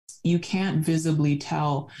you can't visibly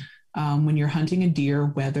tell when you're hunting a deer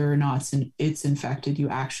whether or not it's infected. You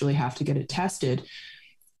actually have to get it tested.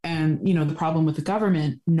 And, the problem with the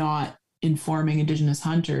government not informing Indigenous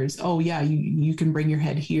hunters, oh yeah, you can bring your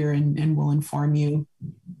head here and we'll inform you.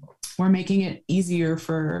 We're making it easier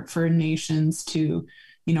for nations to,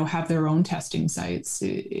 have their own testing sites.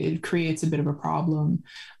 It creates a bit of a problem.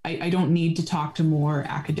 I don't need to talk to more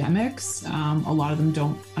academics. A lot of them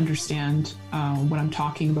don't understand what I'm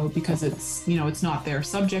talking about because it's not their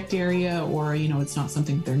subject area, or, it's not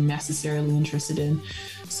something they're necessarily interested in.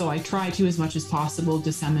 So I try to, as much as possible,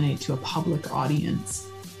 disseminate to a public audience.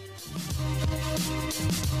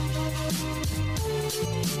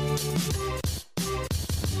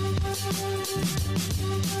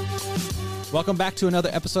 Welcome back to another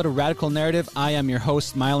episode of Radical Narrative. I am your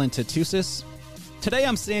host, Mylan Tatusis. Today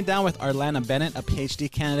I'm sitting down with Arlana Bennett, a Ph.D.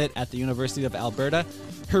 candidate at the University of Alberta.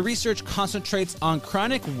 Her research concentrates on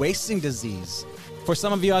chronic wasting disease. For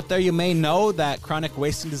some of you out there, you may know that chronic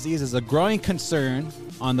wasting disease is a growing concern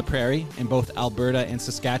on the prairie in both Alberta and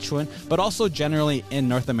Saskatchewan, but also generally in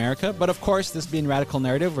North America. But of course, this being Radical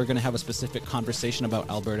Narrative, we're going to have a specific conversation about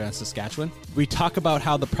Alberta and Saskatchewan. We talk about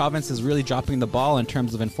how the province is really dropping the ball in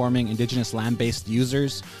terms of informing Indigenous land-based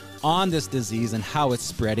users on this disease and how it's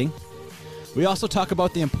spreading. We also talk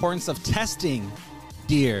about the importance of testing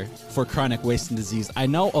deer for chronic wasting disease. I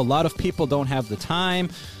know a lot of people don't have the time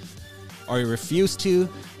or refuse to.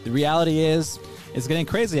 The reality is, it's getting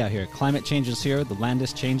crazy out here. Climate change is here, the land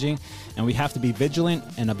is changing, and we have to be vigilant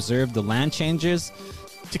and observe the land changes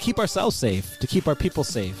to keep ourselves safe, to keep our people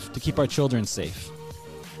safe, to keep our children safe.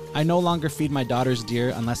 I no longer feed my daughter's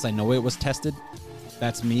deer unless I know it was tested.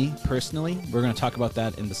 That's me, personally. We're going to talk about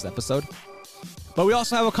that in this episode. But we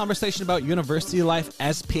also have a conversation about university life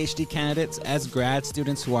as PhD candidates, as grad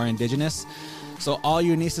students who are Indigenous. So all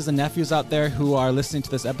you nieces and nephews out there who are listening to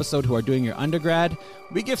this episode who are doing your undergrad,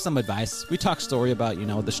 we give some advice. We talk story about,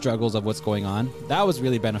 the struggles of what's going on. That was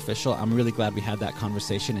really beneficial. I'm really glad we had that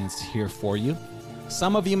conversation and it's here for you.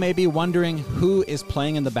 Some of you may be wondering who is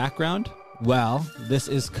playing in the background. Well, this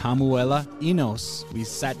is Kamuela Enos. We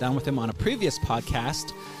sat down with him on a previous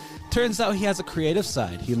podcast. Turns out he has a creative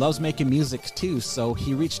side. He loves making music too. So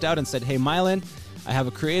he reached out and said, hey, Mylan, I have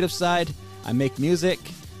a creative side. I make music.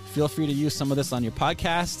 Feel free to use some of this on your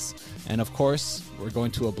podcasts. And of course, we're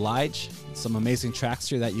going to oblige. Some amazing tracks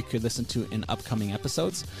here that you could listen to in upcoming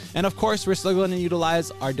episodes. And of course, we're still going to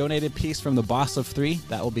utilize our donated piece from the Boss of Three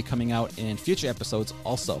that will be coming out in future episodes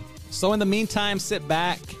also. So in the meantime, sit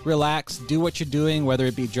back, relax, do what you're doing, whether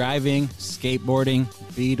it be driving, skateboarding,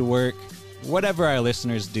 beadwork, whatever our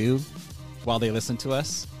listeners do while they listen to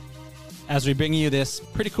us. As we bring you this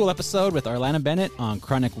pretty cool episode with Arlana Bennett on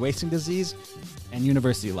chronic wasting disease and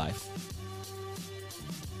university life.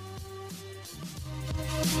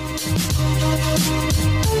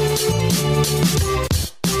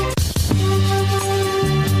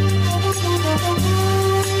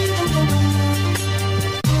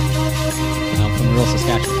 I'm from rural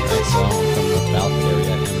Saskatchewan, right? So I'm from the Ballard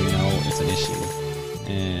area, and we know it's an issue.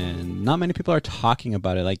 And not many people are talking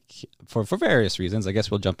about it, like for various reasons. I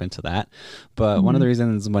guess we'll jump into that. But one of the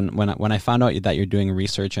reasons when I found out that you're doing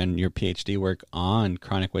research and your PhD work on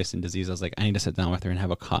chronic wasting disease, I was like, I need to sit down with her and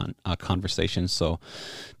have a conversation so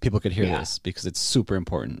people could hear this because it's super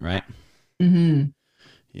important, right? Mm-hmm.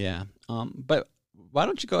 Yeah. But why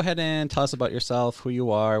don't you go ahead and tell us about yourself, who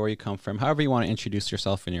you are, where you come from, however you want to introduce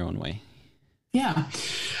yourself in your own way. Yeah.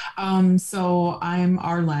 So I'm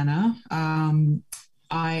Arlana.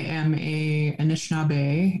 I am a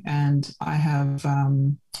Anishinaabe, and I have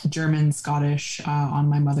German, Scottish on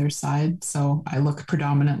my mother's side. So I look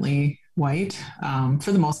predominantly white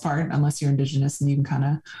for the most part, unless you're Indigenous and you can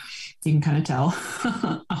kind of tell.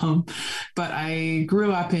 But I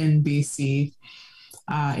grew up in BC,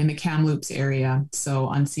 in the Kamloops area, so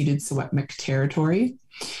unceded Secwepemc territory,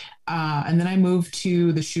 and then I moved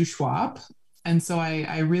to the Shuswap, and so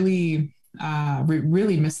I really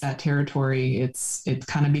miss that territory. It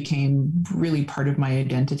kind of became really part of my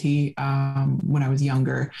identity when I was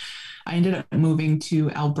younger. I ended up moving to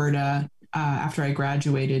Alberta after I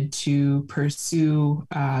graduated to pursue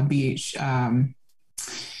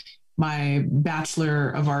my Bachelor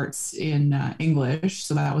of Arts in English.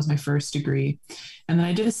 So that was my first degree. And then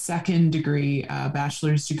I did a second degree,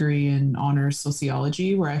 bachelor's degree in honors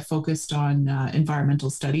sociology, where I focused on environmental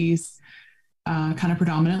studies kind of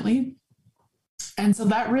predominantly. And so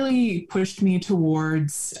that really pushed me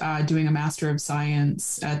towards doing a Master of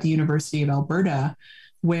Science at the University of Alberta,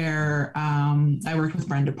 where I worked with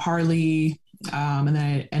Brenda Parley, and then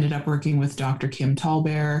I ended up working with Dr. Kim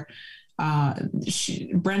Tallbear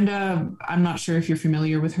Brenda, I'm not sure if you're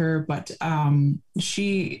familiar with her, but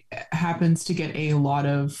she happens to get a lot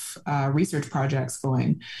of research projects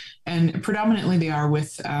going. And predominantly they are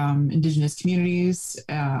with Indigenous communities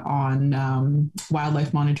on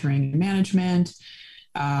wildlife monitoring and management,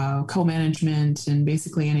 co-management, and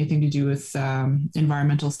basically anything to do with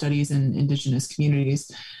environmental studies in Indigenous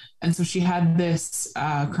communities. And so she had this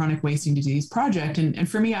chronic wasting disease project. And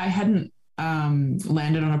for me, I hadn't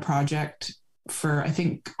landed on a project for, I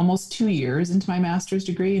think, almost 2 years into my master's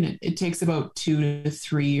degree. And it takes about 2 to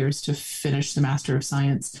 3 years to finish the Master of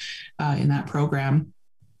Science in that program.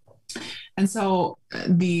 And so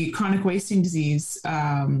the chronic wasting disease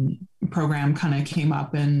program kind of came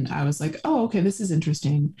up, and I was like, oh, okay, this is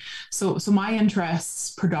interesting. So my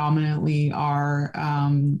interests predominantly are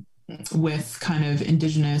with kind of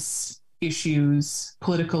Indigenous issues,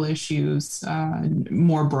 political issues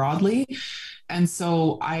more broadly. And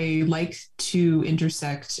so I like to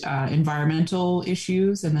intersect environmental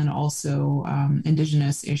issues and then also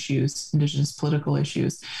Indigenous issues, Indigenous political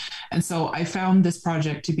issues. And so I found this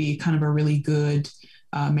project to be kind of a really good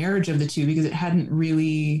marriage of the two, because it hadn't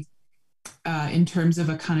really, in terms of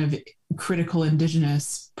a kind of critical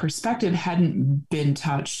Indigenous perspective, hadn't been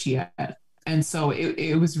touched yet. And so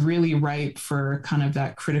it was really ripe for kind of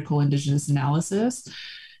that critical Indigenous analysis.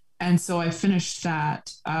 And so I finished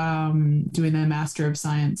that doing the Master of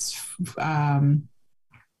Science.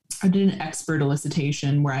 I did an expert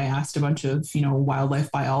elicitation where I asked a bunch of,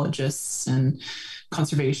 wildlife biologists and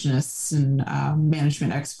conservationists and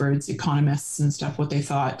management experts, economists and stuff, what they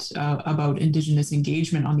thought about Indigenous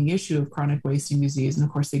engagement on the issue of chronic wasting disease. And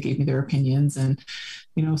of course, they gave me their opinions, and,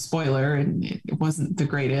 spoiler, and it wasn't the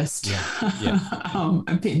greatest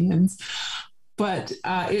opinions. But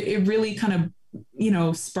it really kind of,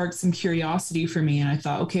 sparked some curiosity for me. And I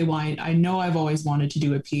thought, okay, well, I know I've always wanted to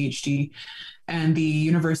do a PhD. And the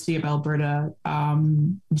University of Alberta,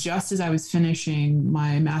 just as I was finishing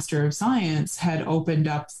my Master of Science, had opened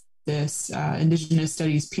up this Indigenous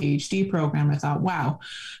Studies PhD program. I thought, wow,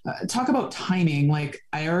 talk about timing. Like,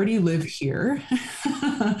 I already live here.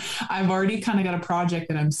 I've already kind of got a project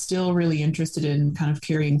that I'm still really interested in kind of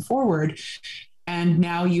carrying forward. And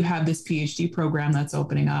now you have this PhD program that's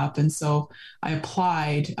opening up. And so I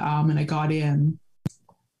applied and I got in.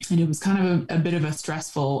 And it was kind of a bit of a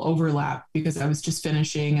stressful overlap because I was just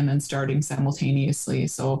finishing and then starting simultaneously.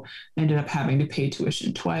 So I ended up having to pay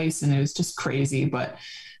tuition twice, and it was just crazy. But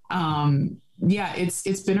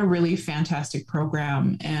it's been a really fantastic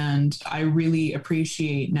program. And I really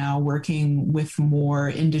appreciate now working with more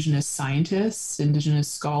Indigenous scientists, Indigenous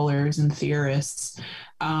scholars and theorists.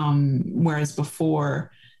 Whereas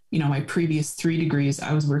before, my previous 3 degrees,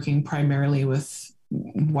 I was working primarily with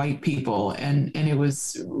white people, and it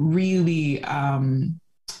was really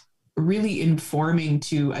really informing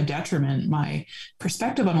to a detriment my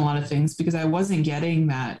perspective on a lot of things, because I wasn't getting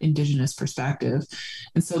that Indigenous perspective.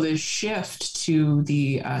 And so the shift to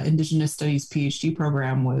the Indigenous Studies PhD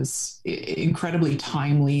program was incredibly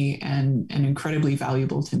timely and incredibly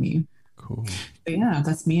valuable to me. Cool. But yeah,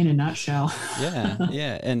 that's me in a nutshell.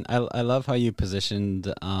 Yeah. And I love how you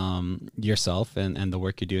positioned yourself and the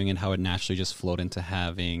work you're doing, and how it naturally just flowed into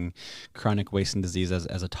having chronic wasting disease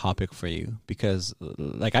as a topic for you. Because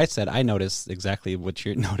like I said, I noticed exactly what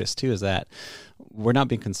you noticed too, is that we're not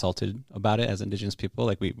being consulted about it as Indigenous people.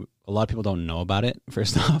 Like a lot of people don't know about it,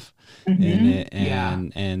 first off. Mm-hmm.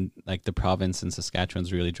 And like the province in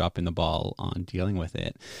Saskatchewan's really dropping the ball on dealing with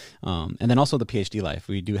it. And then also the PhD life.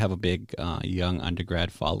 We do have a big young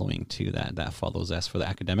undergrad following too that follows us for the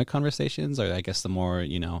academic conversations, or I guess the more,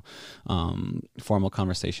 formal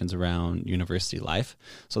conversations around university life.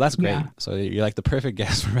 So that's great. Yeah. So you're like the perfect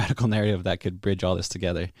guest for Radical Narrative that could bridge all this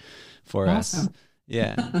together for us.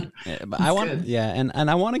 Yeah. But I want, and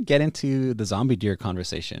I want to get into the zombie deer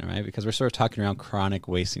conversation, right? Because we're sort of talking around chronic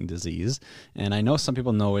wasting disease. And I know some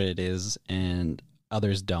people know what it is and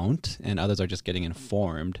others don't, and others are just getting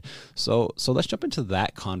informed. So let's jump into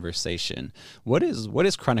that conversation. What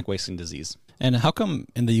is chronic wasting disease? And how come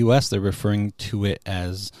in the US they're referring to it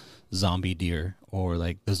as zombie deer, or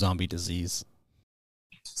like the zombie disease?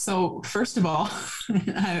 So first of all,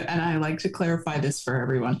 and I like to clarify this for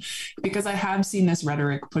everyone, because I have seen this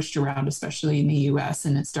rhetoric pushed around, especially in the US,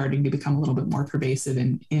 and it's starting to become a little bit more pervasive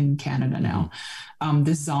in Canada now.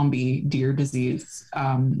 This zombie deer disease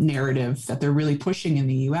narrative that they're really pushing in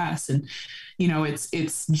the US. And,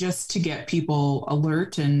 it's just to get people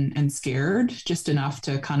alert and scared, just enough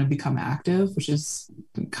to kind of become active, which is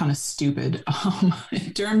kind of stupid.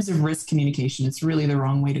 In terms of risk communication, it's really the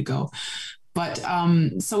wrong way to go. But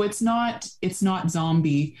so it's not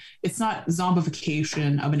zombie, it's not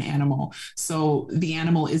zombification of an animal. So the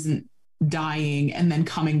animal isn't dying and then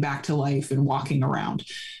coming back to life and walking around.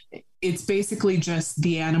 It's basically just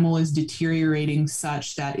the animal is deteriorating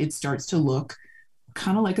such that it starts to look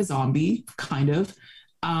kind of like a zombie, kind of.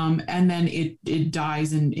 And then it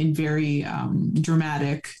dies in very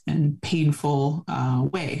dramatic and painful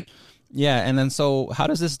way. Yeah, and then so how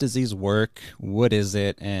does this disease work? What is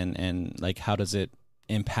it, and like how does it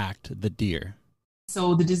impact the deer?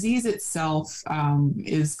 So the disease itself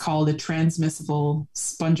is called a transmissible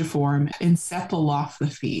spongiform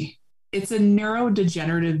encephalopathy. It's a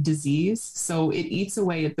neurodegenerative disease. So it eats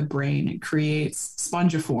away at the brain. It creates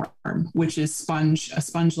spongiform, which is a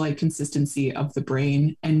sponge-like consistency of the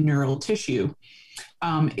brain and neural tissue.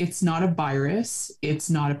 It's not a virus. It's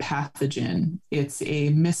not a pathogen. It's a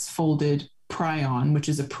misfolded prion, which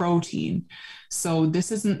is a protein. So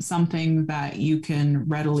this isn't something that you can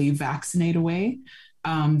readily vaccinate away.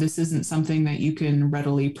 This isn't something that you can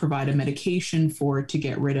readily provide a medication for to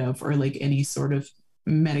get rid of, or like any sort of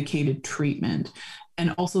medicated treatment.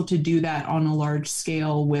 And also to do that on a large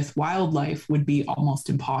scale with wildlife would be almost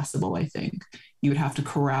impossible, I think. You would have to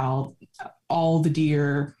corral all the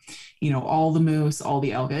deer, all the moose, all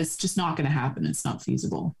the elk. It's just not going to happen. It's not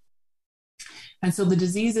feasible. And so the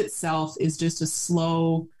disease itself is just a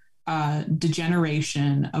slow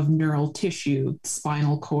degeneration of neural tissue,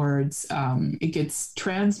 spinal cords. It gets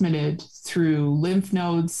transmitted through lymph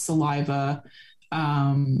nodes, saliva,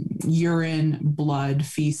 urine, blood,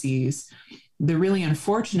 feces. The really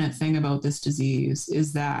unfortunate thing about this disease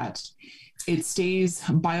is that it stays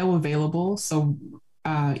bioavailable, so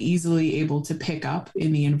easily able to pick up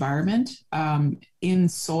in the environment, in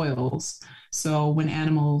soils. So when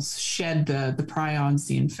animals shed the prions,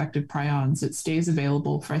 the infected prions, it stays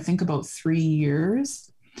available for, I think, about 3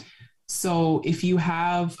 years. So if you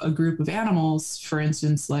have a group of animals, for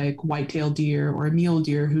instance, like white-tailed deer or a mule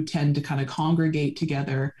deer, who tend to kind of congregate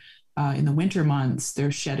together in the winter months,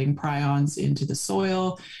 they're shedding prions into the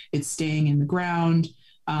soil, it's staying in the ground.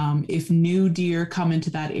 If new deer come into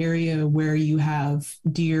that area where you have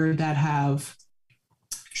deer that have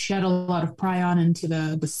shed a lot of prion into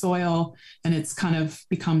the soil, and it's kind of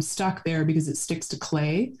become stuck there because it sticks to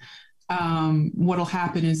clay, what'll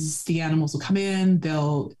happen is the animals will come in,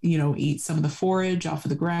 they'll eat some of the forage off of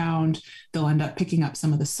the ground, they'll end up picking up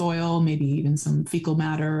some of the soil, maybe even some fecal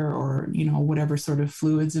matter, or whatever sort of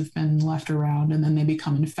fluids have been left around, and then they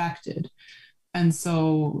become infected. And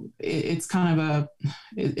so it's kind of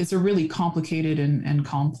it's a really complicated and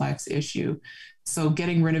complex issue. So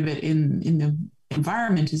getting rid of it in the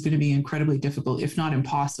environment is going to be incredibly difficult, if not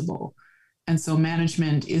impossible. And so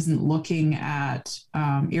management isn't looking at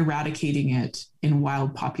eradicating it in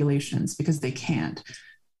wild populations, because they can't.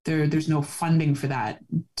 There's no funding for that.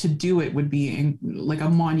 To do it would be like a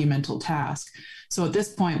monumental task. So at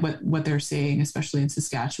this point, what they're saying, especially in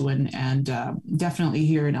Saskatchewan and definitely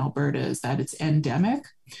here in Alberta, is that it's endemic.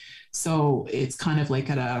 So it's kind of like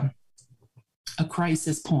at a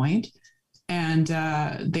crisis point, and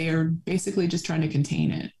they're basically just trying to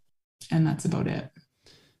contain it. And that's about it.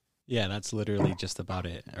 Yeah, that's literally just about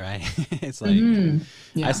it, right? It's like,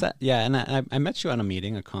 Yeah. and I met you on a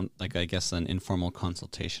meeting, I guess an informal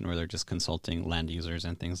consultation where they're just consulting land users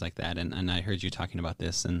and things like that. And I heard you talking about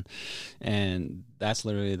this, and that's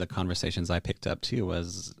literally the conversations I picked up too,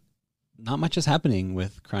 was not much is happening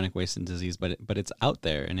with chronic wasting disease, but it's out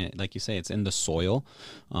there, and it, like you say, it's in the soil.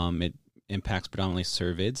 It impacts predominantly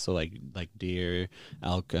cervids, so like deer,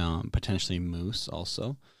 elk, potentially moose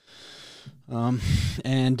also.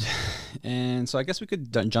 And so I guess we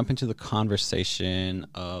could jump into the conversation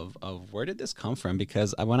of where did this come from?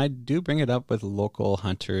 Because when I do bring it up with local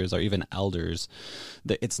hunters or even elders,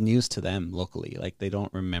 it's news to them locally. Like, they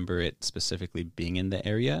don't remember it specifically being in the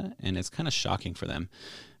area, and it's kind of shocking for them.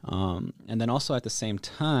 And then also at the same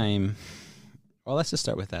time, well, let's just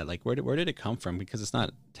start with that. Like, where did it come from? Because it's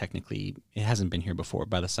not technically, it hasn't been here before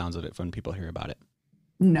by the sounds of it when people hear about it.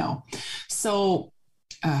 No. So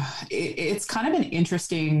it's kind of an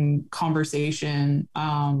interesting conversation,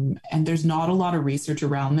 and there's not a lot of research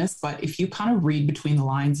around this, but if you kind of read between the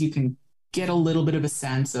lines, you can get a little bit of a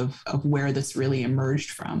sense of where this really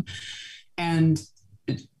emerged from. And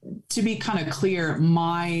to be kind of clear,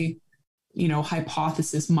 my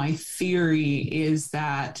hypothesis, my theory is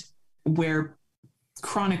that where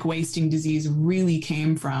chronic wasting disease really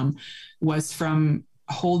came from was from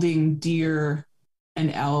holding deer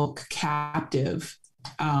and elk captive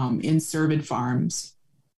in cervid farms.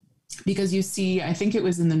 Because you see, I think it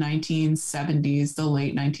was in the 1970s, the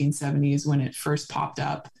late 1970s, when it first popped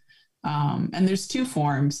up. And there's two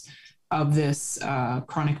forms. of this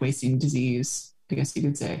chronic wasting disease, I guess you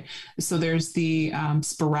could say. So there's the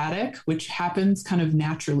sporadic, which happens kind of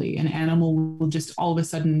naturally. An animal will just all of a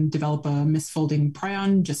sudden develop a misfolding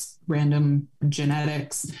prion, just random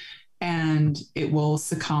genetics, and it will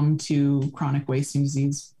succumb to chronic wasting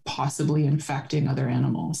disease, possibly infecting other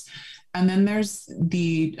animals. And then there's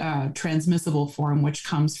the transmissible form, which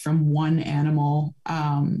comes from one animal.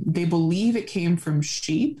 They believe it came from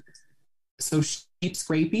sheep, so sheep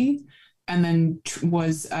scrapie, and then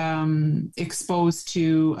was exposed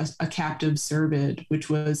to a captive cervid, which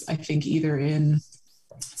was, I think, either in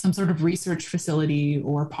some sort of research facility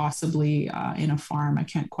or possibly in a farm. I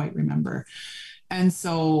can't quite remember. And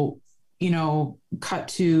so, cut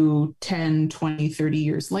to 10, 20, 30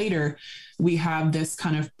 years later, we have this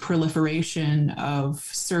kind of proliferation of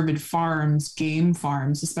cervid farms, game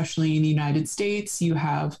farms, especially in the United States. You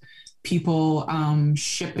have people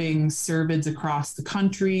shipping cervids across the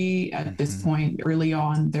country. At this point, early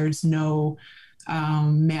on, there's no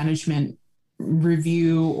management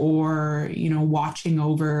review or watching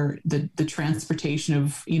over the transportation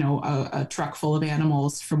of a truck full of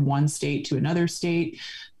animals from one state to another state.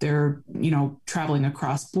 They're traveling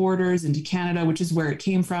across borders into Canada, which is where it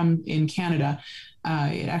came from. In Canada,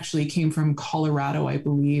 it actually came from Colorado, I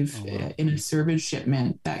believe. Oh, wow. In a cervid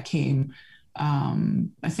shipment that came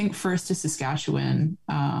I think first to Saskatchewan.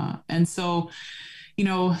 And so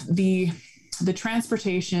the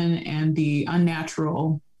transportation and the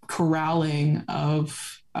unnatural corralling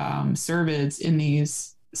of cervids in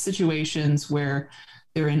these situations where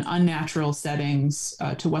they're in unnatural settings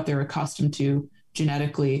to what they're accustomed to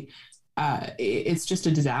genetically, it's just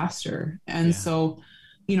a disaster. And so,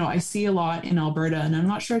 I see a lot in Alberta, and I'm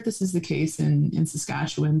not sure if this is the case in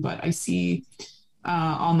Saskatchewan, but I see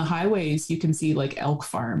on the highways, you can see like elk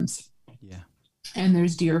farms. Yeah. And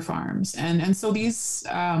there's deer farms. And so these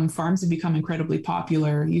farms have become incredibly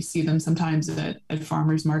popular. You see them sometimes at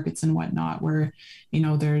farmers markets and whatnot, where,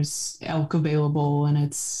 there's elk available, and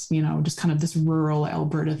it's, just kind of this rural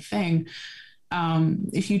Alberta thing.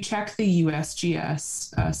 If you check the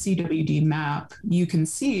USGS CWD map, you can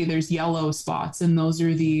see there's yellow spots, and those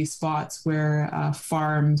are the spots where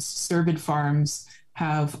cervid farms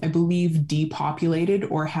have, I believe, depopulated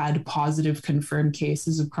or had positive confirmed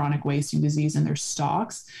cases of chronic wasting disease in their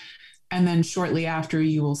stocks. And then shortly after,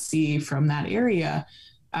 you will see from that area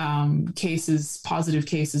positive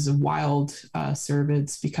cases of wild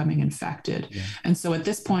cervids becoming infected. Yeah. And so at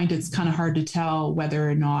this point, it's kind of hard to tell whether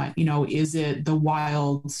or not, is it the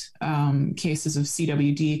wild cases of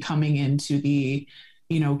CWD coming into the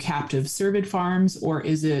captive cervid farms, or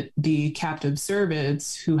is it the captive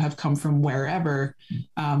cervids who have come from wherever,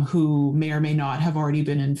 who may or may not have already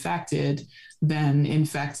been infected, then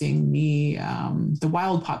infecting the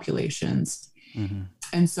wild populations. Mm-hmm.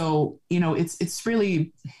 And so, it's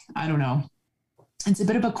really, I don't know, it's a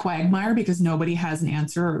bit of a quagmire because nobody has an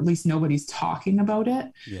answer, or at least nobody's talking about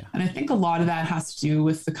it. Yeah. And I think a lot of that has to do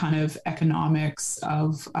with the kind of economics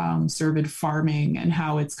of cervid farming and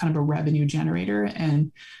how it's kind of a revenue generator.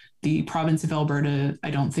 And the province of Alberta,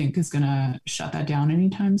 I don't think, is going to shut that down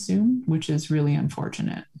anytime soon, which is really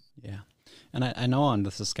unfortunate. Yeah. And I know on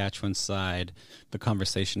the Saskatchewan side, the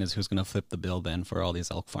conversation is who's going to flip the bill then for all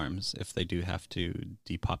these elk farms if they do have to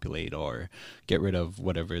depopulate or get rid of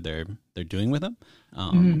whatever they're doing with them.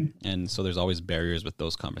 And so there's always barriers with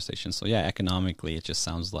those conversations. So yeah, economically, it just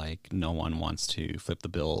sounds like no one wants to flip the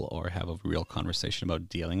bill or have a real conversation about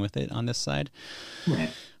dealing with it on this side.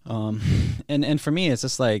 Right. And for me, it's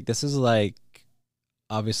just like, this is like,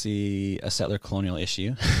 obviously a settler colonial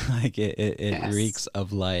issue. Like it yes. reeks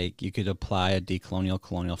of like, you could apply a decolonial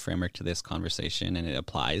colonial framework to this conversation and it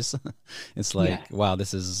applies. It's like, wow,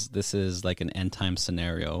 this is like an end time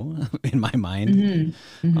scenario in my mind.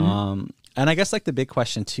 Mm-hmm. Mm-hmm. And I guess like the big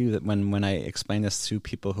question too, that when I explain this to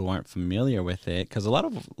people who aren't familiar with it, because a lot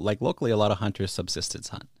of like locally, a lot of hunters subsistence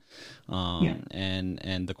hunt.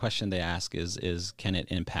 And the question they ask is can it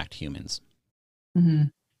impact humans? Mm-hmm.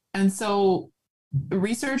 And so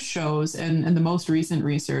research shows, and the most recent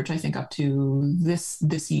research, I think up to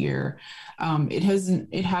this year, it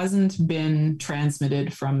hasn't been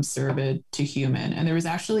transmitted from cervid to human. And there was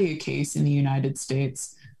actually a case in the United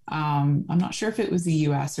States. I'm not sure if it was the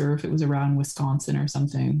US or if it was around Wisconsin or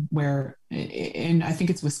something, where, and I think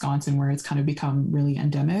it's Wisconsin, where it's kind of become really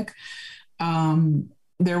endemic.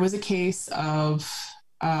 There was a case of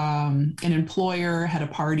an employer had a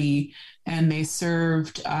party and they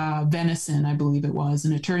served venison, I believe it was.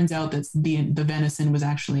 And it turns out that the venison was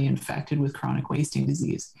actually infected with chronic wasting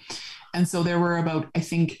disease. And so there were about, I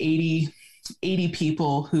think, 80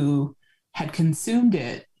 people who had consumed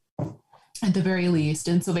it. at the very least.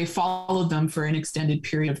 And so they followed them for an extended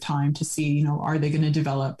period of time to see, are they going to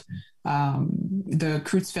develop the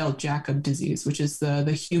Creutzfeldt-Jakob disease, which is the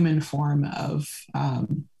human form of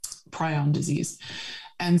prion disease.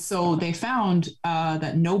 And so they found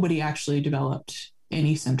that nobody actually developed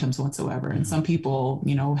any symptoms whatsoever. And some people,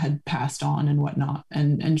 had passed on and whatnot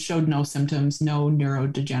and showed no symptoms, no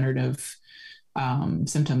neurodegenerative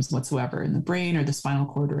symptoms whatsoever in the brain or the spinal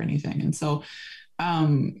cord or anything. And so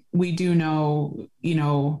we do know,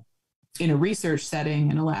 in a research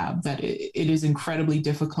setting in a lab, that it is incredibly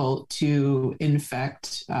difficult to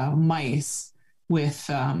infect mice with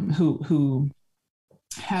who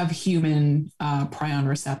have human prion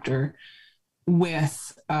receptor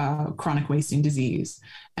with chronic wasting disease.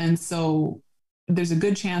 And so there's a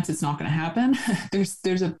good chance it's not going to happen.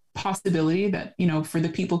 There's a possibility that, for the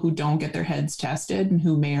people who don't get their heads tested and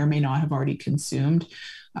who may or may not have already consumed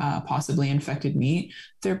possibly infected meat,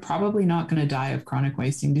 they're probably not going to die of chronic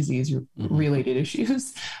wasting disease related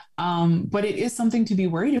issues. But it is something to be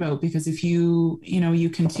worried about, because if you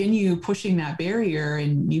continue pushing that barrier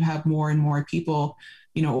and you have more and more people,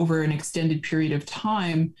 over an extended period of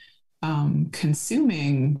time,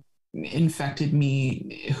 consuming infected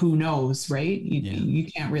meat, who knows, right? You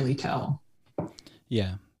can't really tell.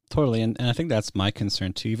 Yeah, totally. And I think that's my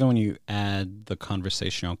concern too. Even when you add the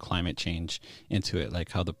conversation on climate change into it,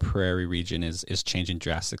 like how the prairie region is changing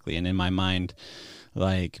drastically. And in my mind,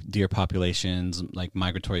 like deer populations, like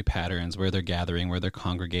migratory patterns, where they're gathering, where they're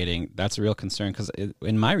congregating, that's a real concern, because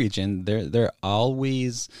in my region, they're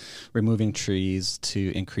always removing trees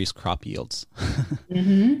to increase crop yields.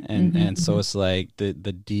 And so it's like the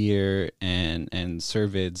deer and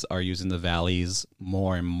cervids are using the valleys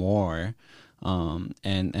more and more.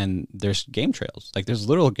 And there's game trails, like there's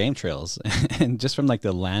literal game trails. And just from like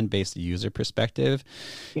the land-based user perspective,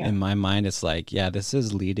 in my mind, it's like, this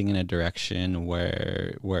is leading in a direction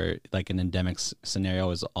where like an endemic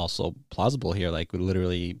scenario is also plausible here. Like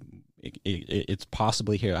literally it's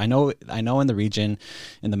possibly here. I know in the region,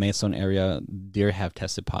 in the Maidstone area, deer have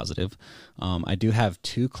tested positive. I do have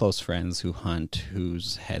two close friends who hunt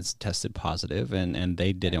whose heads tested positive, and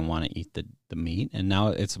they didn't want to eat the meat. And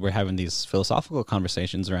now we're having these philosophical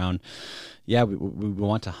conversations around, we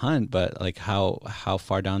want to hunt, but like how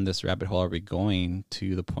far down this rabbit hole are we going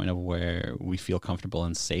to the point of where we feel comfortable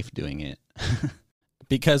and safe doing it?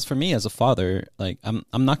 Because for me as a father, like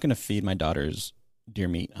I'm not going to feed my daughters deer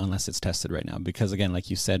meat unless it's tested right now, because again, like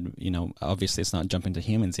you said, obviously it's not jumping to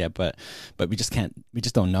humans yet, but we just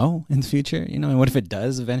don't know in the future, and what if it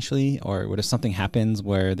does eventually, or what if something happens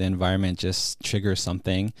where the environment just triggers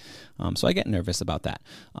something? So I get nervous about that.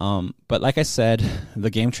 But like I said, the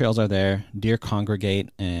game trails are there, deer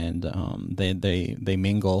congregate, and they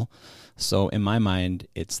mingle. So in my mind,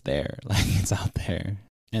 it's there, like it's out there.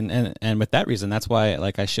 And with that reason, that's why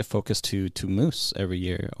like I shift focus to moose every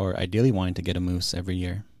year, or ideally wanting to get a moose every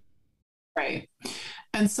year. Right.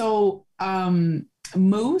 And so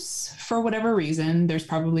moose, for whatever reason, there's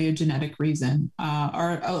probably a genetic reason,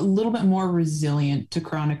 are a little bit more resilient to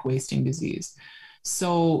chronic wasting disease.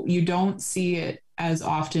 So you don't see it as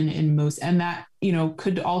often in moose. And that,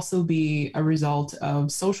 could also be a result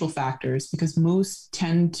of social factors, because moose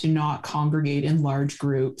tend to not congregate in large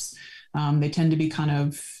groups. They tend to be kind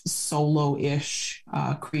of solo-ish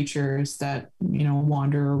creatures that,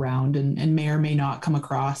 wander around and may or may not come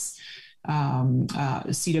across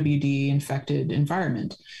CWD infected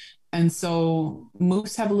environment. And so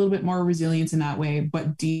moose have a little bit more resilience in that way,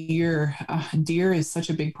 but deer is such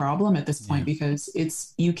a big problem at this point, because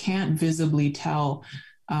you can't visibly tell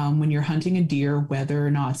when you're hunting a deer whether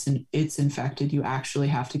or not it's infected. You actually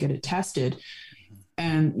have to get it tested.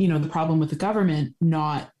 And, the problem with the government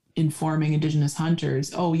not informing Indigenous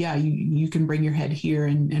hunters, you can bring your head here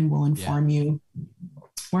and we'll inform you.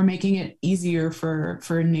 We're making it easier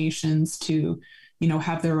for nations to,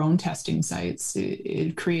 have their own testing sites.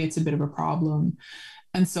 It creates a bit of a problem.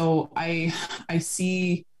 And so I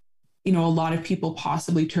see, a lot of people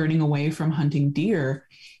possibly turning away from hunting deer.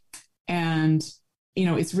 And,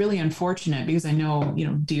 it's really unfortunate, because I know,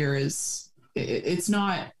 deer it's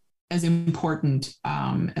not as important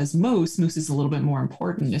as moose. Moose is a little bit more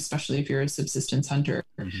important, especially if you're a subsistence hunter.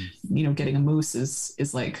 Getting a moose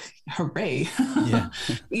is like, hooray.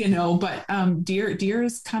 But deer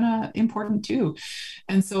is kind of important too.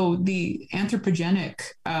 And so the anthropogenic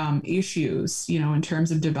issues, in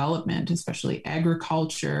terms of development, especially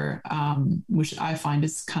agriculture, which I find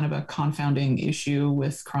is kind of a confounding issue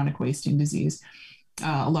with chronic wasting disease.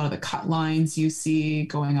 A lot of the cut lines you see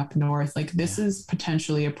going up north, like this is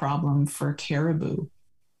potentially a problem for caribou.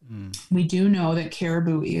 We do know that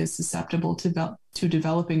caribou is susceptible to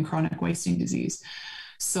developing chronic wasting disease.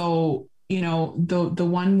 So, the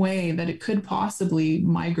one way that it could possibly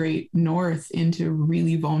migrate north into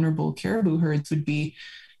really vulnerable caribou herds would be,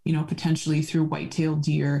 potentially through white-tailed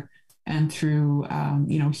deer and through,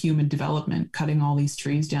 human development, cutting all these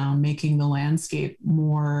trees down, making the landscape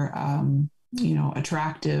more,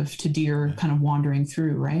 attractive to deer kind of wandering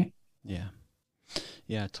through, right?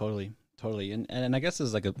 Yeah, totally. And I guess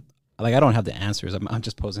it's like I don't have the answers. I'm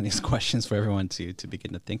just posing these questions for everyone to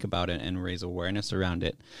begin to think about it and raise awareness around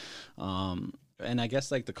it. And I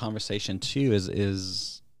guess like the conversation too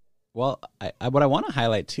is what I want to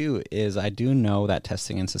highlight too is I do know that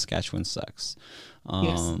testing in Saskatchewan sucks.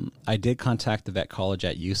 Yes. I did contact the vet college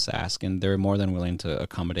at USask, and they're more than willing to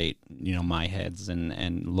accommodate, my heads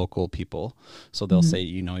and local people. So they'll say,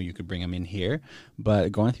 you could bring them in here.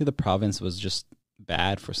 But going through the province was just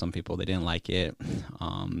bad for some people. They didn't like it.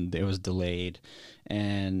 It was delayed.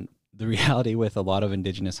 And the reality with a lot of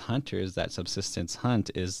Indigenous hunters that subsistence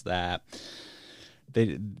hunt is that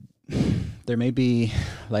there may be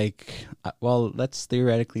like, let's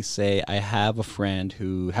theoretically say I have a friend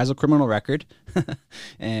who has a criminal record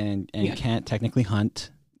and can't technically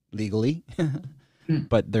hunt legally,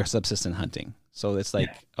 but they're subsistence hunting. So it's like,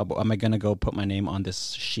 am I going to go put my name on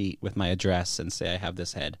this sheet with my address and say I have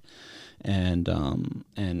this head and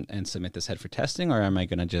submit this head for testing, or am I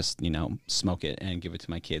going to just, smoke it and give it to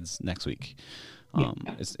my kids next week?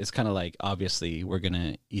 It's kind of like, obviously we're going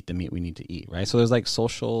to eat the meat we need to eat, right? So there's like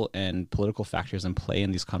social and political factors in play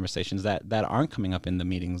in these conversations that aren't coming up in the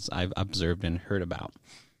meetings I've observed and heard about.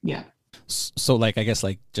 Yeah. So like, I guess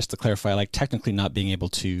like just to clarify, like technically not being able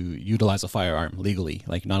to utilize a firearm legally,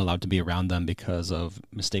 like not allowed to be around them because of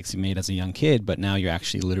mistakes you made as a young kid, but now you're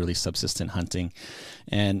actually literally subsistent hunting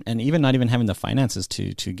and even not even having the finances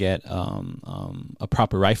to get a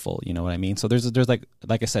proper rifle, you know what I mean? So there's like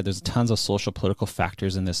I said, there's tons of social political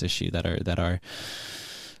factors in this issue that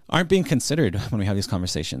aren't being considered when we have these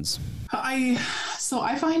conversations. I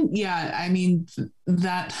find,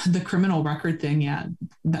 that the criminal record thing,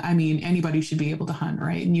 anybody should be able to hunt,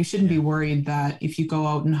 right? And you shouldn't be worried that if you go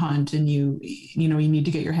out and hunt and you need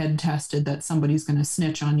to get your head tested, that somebody's going to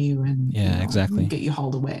snitch on you and exactly get you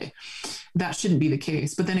hauled away. That shouldn't be the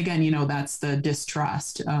case. But then again, that's the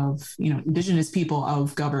distrust of, Indigenous people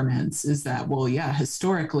of governments is that,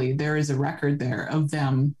 historically there is a record there of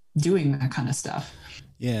them doing that kind of stuff.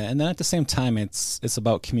 Yeah, and then at the same time, it's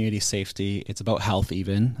about community safety. It's about health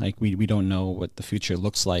even. Like, we don't know what the future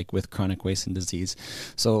looks like with chronic wasting disease.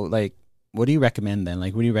 So, like, what do you recommend then?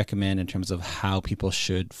 Like, what do you recommend in terms of how people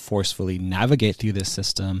should forcefully navigate through this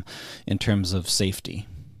system in terms of safety?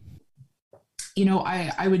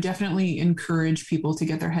 I would definitely encourage people to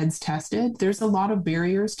get their heads tested. There's a lot of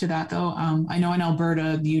barriers to that, though. I know in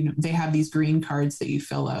Alberta, they have these green cards that you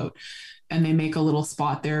fill out, and they make a little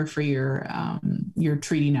spot there for your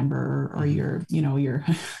treaty number or your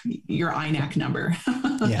INAC number.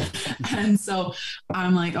 Yeah. And so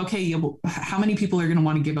I'm like, okay, how many people are going to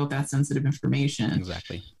want to give out that sensitive information?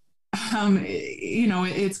 Exactly.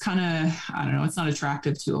 It's kind of, I don't know, it's not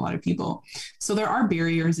attractive to a lot of people. So there are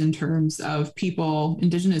barriers in terms of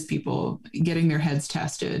Indigenous people getting their heads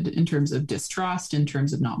tested, in terms of distrust, in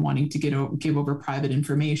terms of not wanting to give over private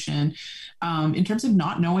information, in terms of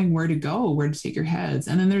not knowing where to go, where to take your heads.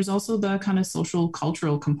 And then there's also the kind of social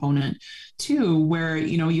cultural component too, where,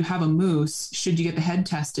 you have a moose, should you get the head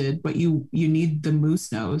tested, but you need the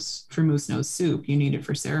moose nose for moose nose soup. You need it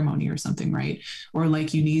for ceremony or something, right? Or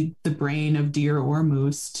like you need the brain of deer or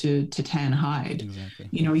moose to tan hide. Exactly.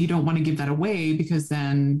 You don't want to give that away because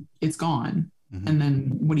then it's gone. Mm-hmm. And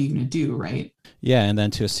then what are you going to do, right? Yeah, and then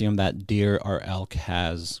to assume that deer or elk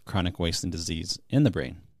has chronic wasting disease in the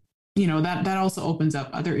brain. That also opens up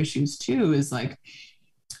other issues too, is like,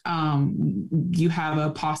 you have a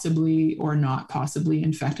possibly or not possibly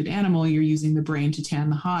infected animal, you're using the brain to tan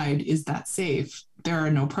the hide. Is that safe? There are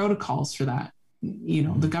no protocols for that.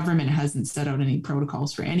 The government hasn't set out any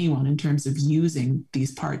protocols for anyone in terms of using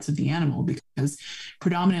these parts of the animal, because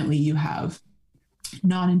predominantly you have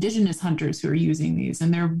non-Indigenous hunters who are using these,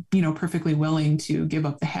 and they're, perfectly willing to give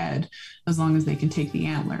up the head as long as they can take the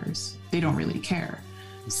antlers. They don't really care.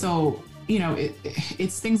 So,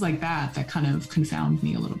 it's things like that kind of confound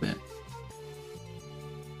me a little bit.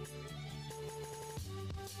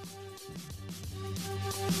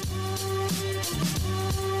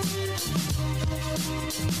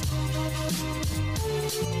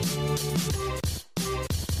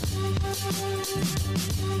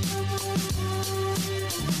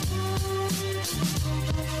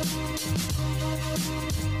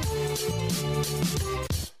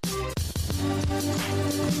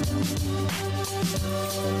 I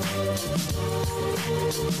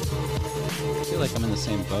feel like I'm in the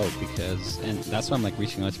same boat and that's why I'm like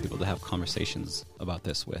reaching out to people to have conversations about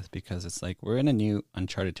this with, because it's like we're in a new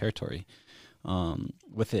uncharted territory,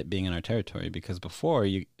 with it being in our territory. Because before,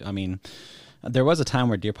 there was a time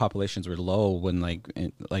where deer populations were low when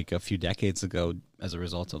like a few decades ago as a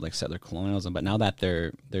result of like settler colonialism, but now that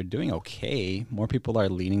they're doing okay, more people are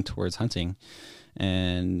leaning towards hunting.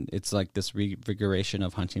 And it's like this revigoration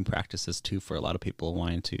of hunting practices too for a lot of people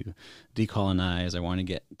wanting to decolonize or want to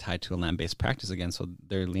get tied to a land-based practice again. So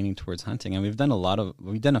they're leaning towards hunting. And we've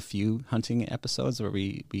done a few hunting episodes where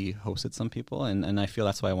we hosted some people. And I feel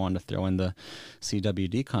that's why I wanted to throw in the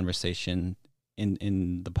CWD conversation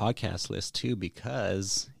in the podcast list too,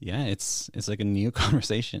 because it's like a new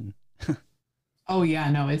conversation. Oh yeah,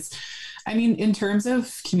 no, in terms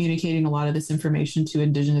of communicating a lot of this information to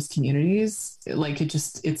Indigenous communities, like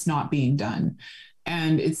it's not being done.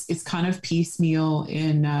 And it's kind of piecemeal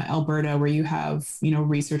in Alberta, where you have,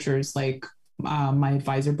 researchers like my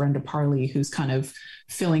advisor, Brenda Parley, who's kind of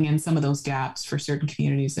filling in some of those gaps for certain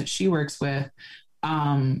communities that she works with.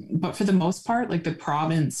 But for the most part, like the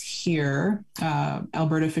province here,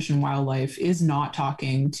 Alberta Fish and Wildlife is not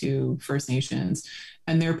talking to First Nations.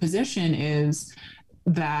 And their position is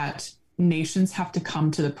that nations have to come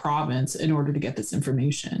to the province in order to get this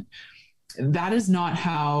information. That is not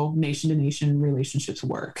how nation-to-nation relationships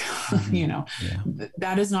work. Mm-hmm.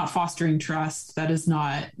 That is not fostering trust. That is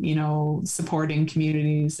not, supporting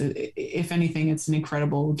communities. If anything, it's an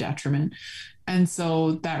incredible detriment. And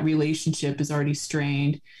so that relationship is already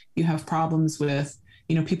strained. You have problems with,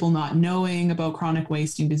 people not knowing about chronic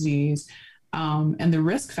wasting disease, and the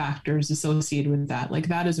risk factors associated with that. Like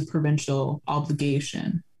that is a provincial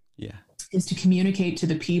obligation. Yeah. Is to communicate to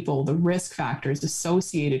the people the risk factors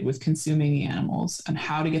associated with consuming the animals and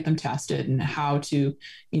how to get them tested and how to,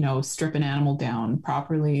 strip an animal down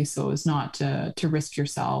properly so as not to risk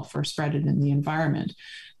yourself or spread it in the environment.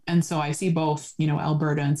 And so I see both,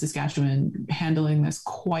 Alberta and Saskatchewan handling this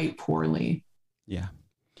quite poorly. Yeah.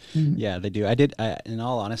 Mm-hmm. Yeah, they do. In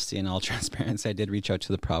all honesty and all transparency, I did reach out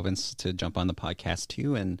to the province to jump on the podcast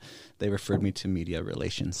too, and they referred me to media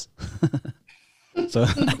relations. So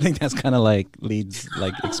I think that's kind of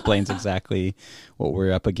explains exactly what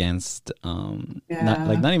we're up against.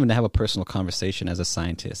 Not even to have a personal conversation as a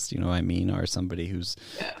scientist, or somebody who's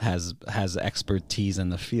has expertise in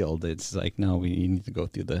the field. It's like, no, you need to go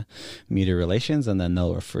through the media relations, and then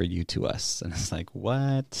they'll refer you to us. And it's like,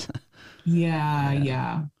 what?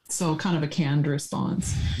 Yeah. So kind of a canned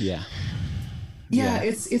response. Yeah.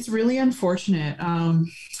 It's really unfortunate.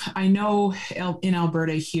 I know in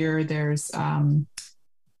Alberta here, there's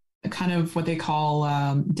kind of what they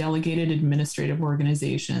call delegated administrative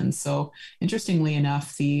organizations. So interestingly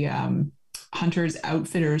enough, the Hunters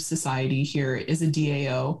Outfitters Society here is a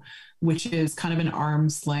DAO, which is kind of an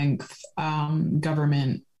arm's length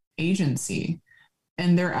government agency,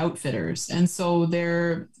 and they're outfitters. And so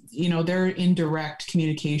they're in direct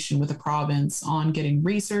communication with the province on getting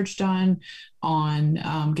research done,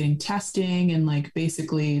 on getting testing, and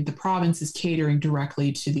basically the province is catering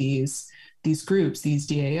directly to these groups, these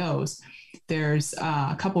DAOs. There's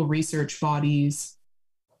a couple research bodies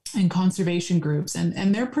and conservation groups,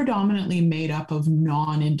 and they're predominantly made up of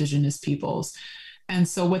non-Indigenous peoples. And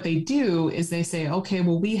so what they do is they say, okay,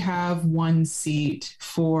 well, we have one seat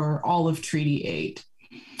for all of Treaty 8.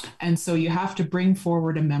 And so you have to bring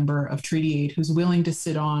forward a member of Treaty 8 who's willing to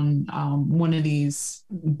sit on one of these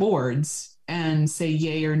boards and say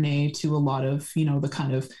yay or nay to a lot of, the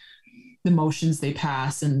kind of the motions they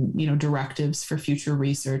pass and, directives for future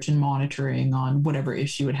research and monitoring on whatever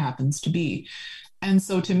issue it happens to be. And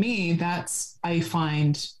so to me, I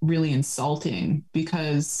find really insulting,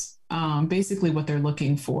 because basically what they're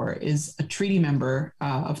looking for is a treaty member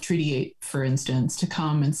of Treaty 8, for instance, to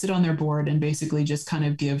come and sit on their board and basically just kind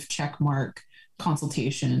of give checkmark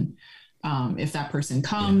consultation. If that person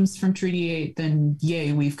comes from Treaty 8, then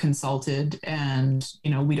yay, we've consulted, and,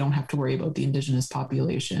 we don't have to worry about the Indigenous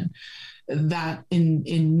population. That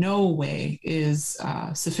in no way is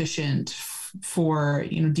sufficient for,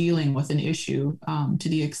 dealing with an issue to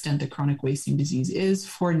the extent that chronic wasting disease is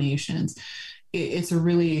for nations. It's a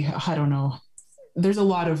really, I don't know, there's a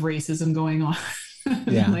lot of racism going on.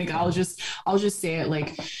 Yeah. I'll just say it,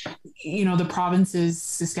 the provinces,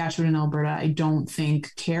 Saskatchewan and Alberta, I don't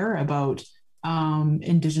think care about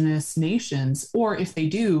Indigenous nations, or if they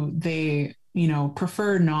do, they,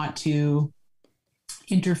 prefer not to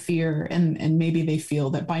interfere, and maybe they feel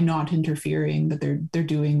that by not interfering that they're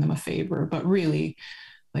doing them a favor, but really,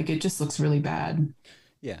 it just looks really bad.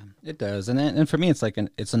 Yeah, it does. And for me, it's like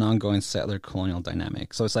it's an ongoing settler colonial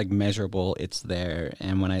dynamic. So it's like measurable, it's there.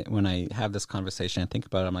 And when I have this conversation, I think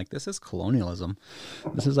about it, I'm like, this is colonialism.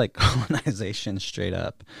 This is like colonization straight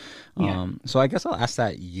up. Yeah. So I guess I'll ask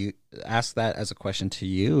that as a question to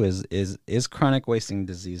you, is chronic wasting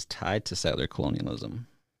disease tied to settler colonialism?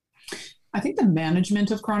 I think the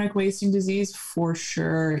management of chronic wasting disease for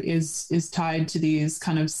sure is tied to these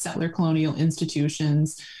kind of settler colonial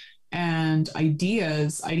institutions and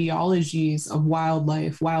ideologies of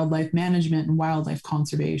wildlife management, and wildlife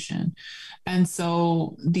conservation. And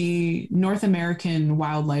so the North American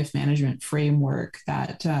wildlife management framework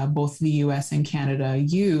that both the US and Canada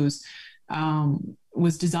use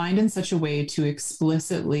was designed in such a way to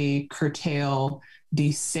explicitly curtail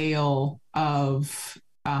the sale of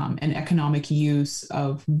and economic use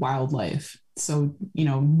of wildlife. So,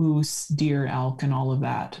 moose, deer, elk, and all of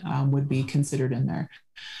that would be considered in there.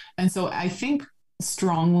 And so I think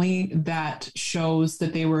strongly that shows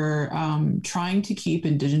that they were trying to keep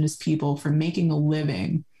Indigenous people from making a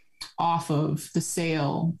living off of the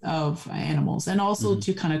sale of animals, and also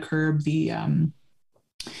to kind of curb the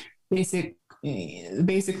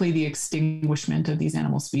basically the extinguishment of these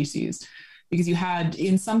animal species. Because you had,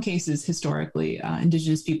 in some cases, historically,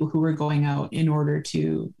 Indigenous people who were going out in order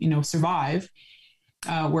to, survive,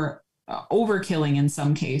 were overkilling in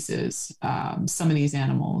some cases some of these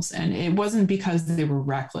animals. And it wasn't because they were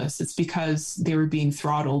reckless. It's because they were being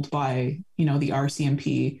throttled by, the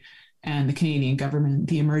RCMP and the Canadian government,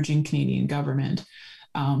 the emerging Canadian government,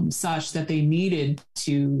 such that they needed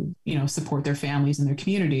to, support their families and their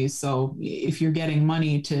communities. So if you're getting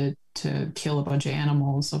money to kill a bunch of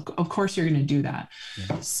animals, of course you're going to do that.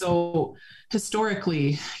 Yeah. So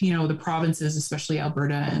historically, the provinces, especially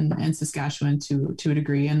Alberta and Saskatchewan to a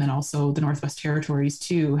degree, and then also the Northwest Territories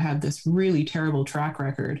too, have this really terrible track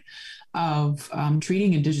record of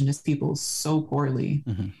treating Indigenous people so poorly,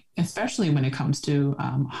 especially when it comes to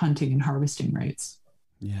hunting and harvesting rights.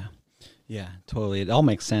 Yeah. Yeah, totally. It all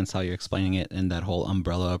makes sense how you're explaining it, and that whole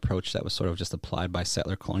umbrella approach that was sort of just applied by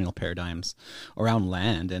settler colonial paradigms around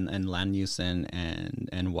land and land use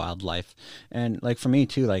and wildlife. And like for me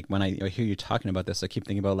too, like when I hear you talking about this, I keep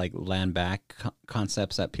thinking about like land back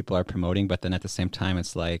concepts that people are promoting, but then at the same time,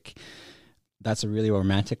 it's like that's a really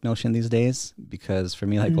romantic notion these days, because for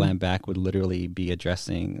me, like land back would literally be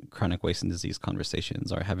addressing chronic waste and disease conversations,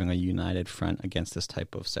 or having a united front against this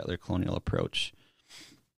type of settler colonial approach.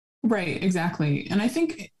 Right, exactly. And I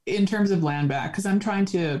think in terms of land back, because I'm trying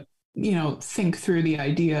to, think through the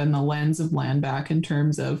idea and the lens of land back in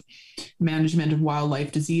terms of management of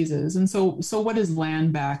wildlife diseases. And so what is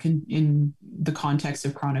land back in the context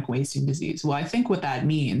of chronic wasting disease? Well, I think what that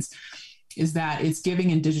means is that it's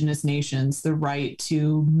giving Indigenous nations the right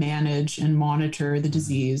to manage and monitor the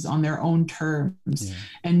disease on their own terms,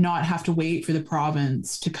 and not have to wait for the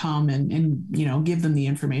province to come and give them the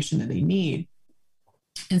information that they need.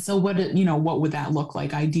 And so what would that look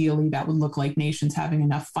like? Ideally, that would look like nations having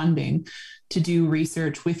enough funding to do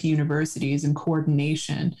research with universities and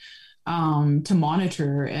coordination to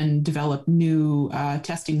monitor and develop new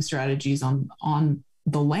testing strategies on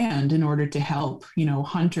the land in order to help,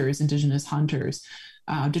 Indigenous hunters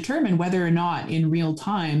determine whether or not in real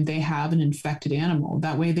time they have an infected animal.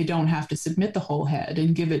 That way they don't have to submit the whole head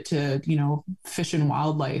and give it to, Fish and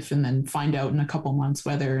Wildlife and then find out in a couple months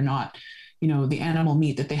whether or not the animal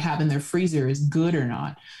meat that they have in their freezer is good or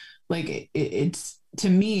not. Like it's, to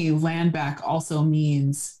me, land back also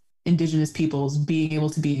means Indigenous peoples being able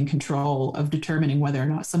to be in control of determining whether or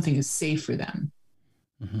not something is safe for them.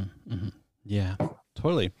 Yeah,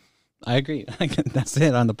 totally. I agree. That's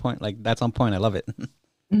it on the point. Like that's on point. I love it.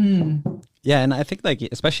 Yeah, and I think like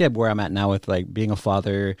especially where I'm at now with like being a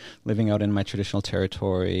father, living out in my traditional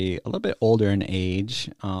territory, a little bit older in age,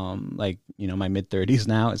 like my mid-30s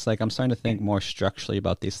now. It's like I'm starting to think more structurally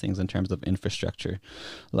about these things in terms of infrastructure.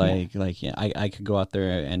 I could go out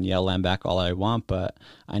there and yell land back all I want, but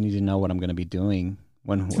I need to know what I'm going to be doing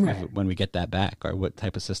when we get that back, or what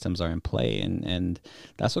type of systems are in play, and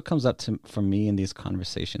that's what comes up for me in these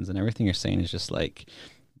conversations. And everything you're saying is just like,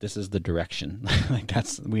 this is the direction.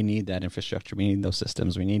 We need that infrastructure. We need those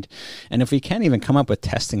systems. And if we can't even come up with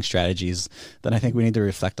testing strategies, then I think we need to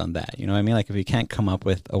reflect on that. You know what I mean? Like if we can't come up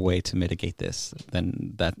with a way to mitigate this,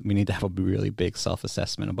 then that we need to have a really big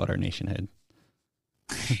self-assessment about our nationhood.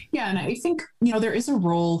 Yeah, and I think, there is a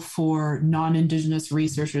role for non-Indigenous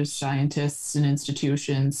researchers, scientists, and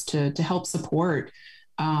institutions to help support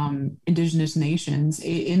Indigenous nations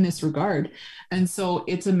in this regard. And so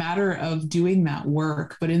it's a matter of doing that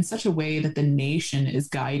work, but in such a way that the nation is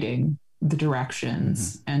guiding the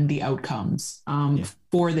directions and the outcomes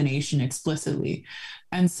for the nation explicitly.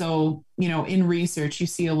 And so, you know, in research, you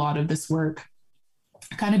see a lot of this work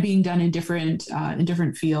kind of being done in different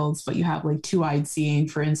fields, but you have like two-eyed seeing,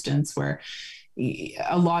 for instance, where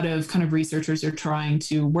a lot of kind of researchers are trying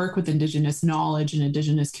to work with Indigenous knowledge and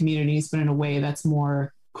Indigenous communities, but in a way that's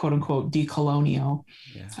more quote unquote decolonial.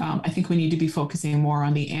 I think we need to be focusing more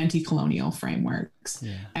on the anti-colonial frameworks,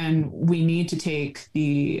 and we need to take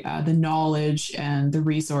the knowledge and the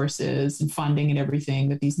resources and funding and everything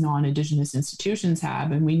that these non-Indigenous institutions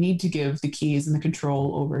have, and we need to give the keys and the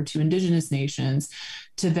control over to Indigenous nations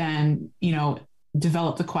to then, you know,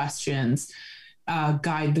 develop the questions,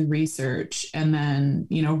 guide the research, and then,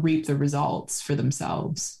 you know, reap the results for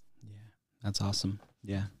themselves. Yeah, that's awesome.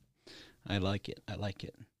 Yeah. I like it.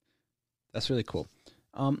 That's really cool.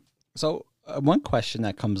 So one question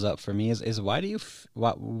that comes up for me is why do you,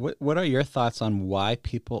 what are your thoughts on why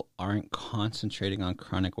people aren't concentrating on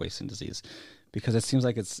chronic wasting disease? Because it seems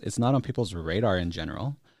like it's not on people's radar in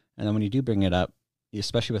general. And then when you do bring it up,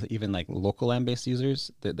 especially with even like local land-based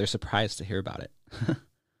users, they're surprised to hear about it.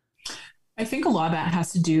 I think a lot of that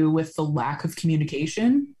has to do with the lack of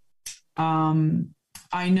communication.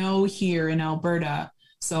 I know here in Alberta,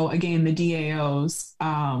 so again, the DAOs,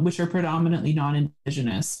 which are predominantly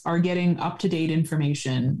non-Indigenous, are getting up-to-date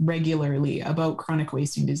information regularly about chronic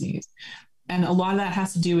wasting disease. And a lot of that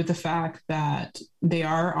has to do with the fact that they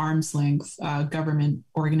are arm's length government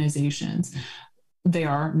organizations. They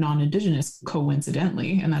are non-Indigenous,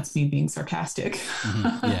 coincidentally, and that's me being sarcastic.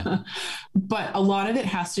 But a lot of it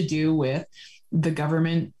has to do with the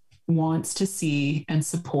government wants to see and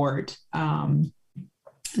support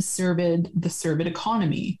the cervid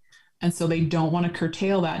economy. And so they don't want to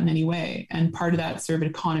curtail that in any way. And part of that cervid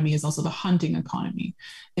economy is also the hunting economy.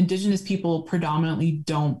 Indigenous people predominantly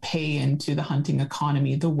don't pay into the hunting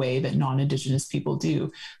economy the way that non-Indigenous people do.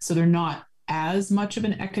 So they're not as much of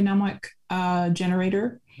an economic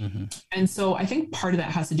generator. And so I think part of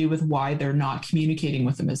that has to do with why they're not communicating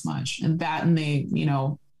with them as much. And they, you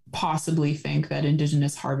know, possibly think that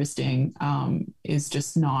Indigenous harvesting is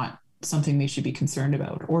just not something they should be concerned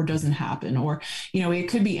about, or doesn't happen, or, you know, it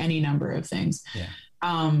could be any number of things.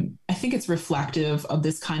 I think it's reflective of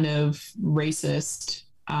this kind of racist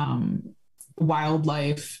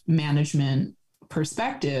wildlife management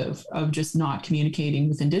perspective of just not communicating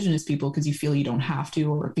with Indigenous people because you feel you don't have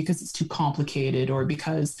to, or because it's too complicated, or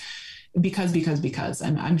because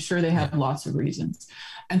I'm sure they have lots of reasons.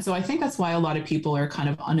 And so I think that's why a lot of people are kind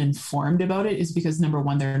of uninformed about it, is because number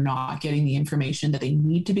one, they're not getting the information that they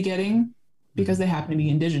need to be getting because they happen to be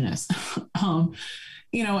Indigenous.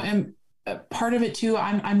 You know, and part of it too,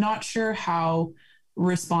 I'm not sure how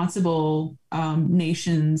responsible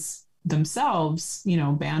nations themselves, you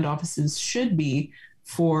know, band offices should be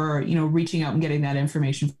for, you know, reaching out and getting that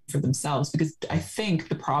information for themselves, because I think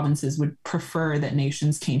the provinces would prefer that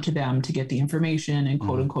nations came to them to get the information and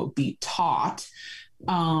quote unquote be taught,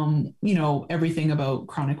 you know, everything about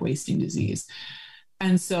chronic wasting disease.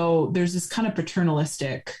 And so there's this kind of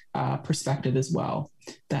paternalistic perspective as well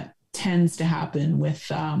that tends to happen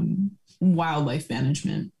with wildlife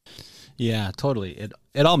management. Yeah, totally.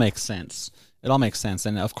 It all makes sense. It all makes sense.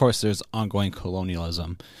 And of course, there's ongoing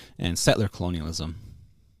colonialism and settler colonialism.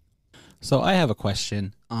 So I have a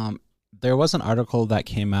question. There was an article that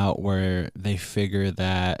came out where they figure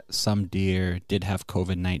that some deer did have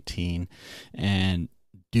COVID-19 and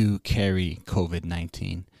do carry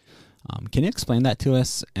COVID-19. Can you explain that to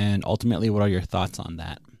us? And ultimately, what are your thoughts on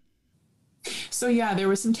that? So yeah, there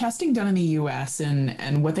was some testing done in the US,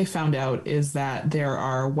 and what they found out is that there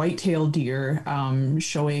are white-tailed deer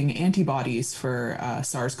showing antibodies for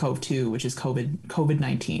SARS-CoV-2, which is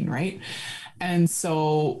COVID-19, right? And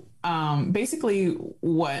so basically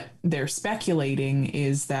what they're speculating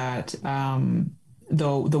is that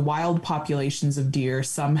the wild populations of deer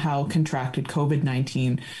somehow contracted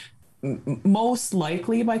COVID-19, most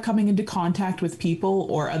likely by coming into contact with people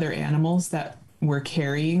or other animals that were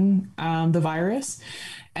carrying the virus.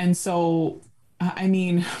 And so, I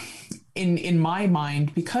mean, in my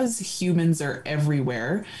mind, because humans are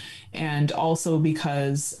everywhere, and also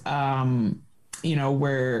because, you know,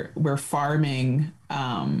 we're farming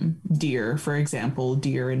deer, for example,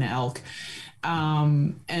 deer and elk,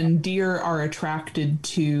 and deer are attracted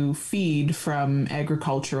to feed from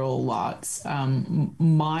agricultural lots.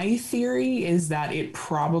 My theory is that it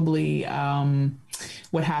probably,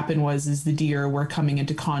 what happened is the deer were coming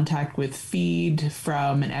into contact with feed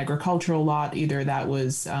from an agricultural lot, either that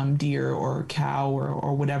was deer or cow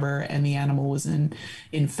or whatever, and the animal was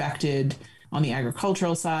infected on the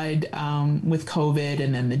agricultural side with COVID,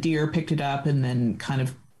 and then the deer picked it up and then kind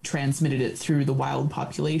of transmitted it through the wild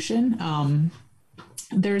population.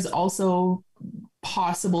 There's also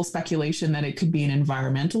possible speculation that it could be an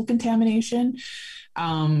environmental contamination.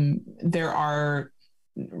 There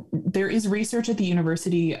is research at the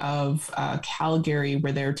University of Calgary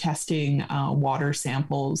where they're testing water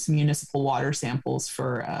samples, municipal water samples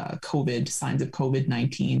for signs of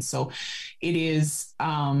COVID-19. So it is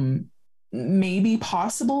maybe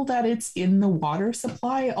possible that it's in the water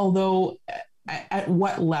supply, although at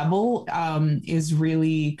what level is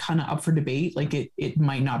really kind of up for debate. Like it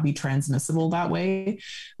might not be transmissible that way.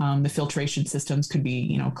 The filtration systems could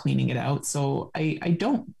be, cleaning it out. So I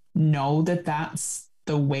don't know that that's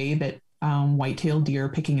the way that white-tailed deer are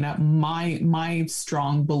picking it up. My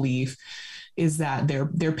strong belief is that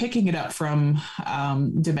they're picking it up from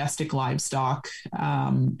domestic livestock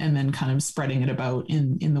and then kind of spreading it about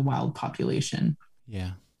in the wild population.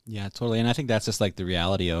 Yeah, totally. And I think that's just like the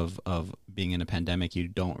reality of being in a pandemic. You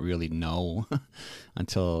don't really know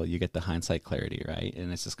until you get the hindsight clarity, right?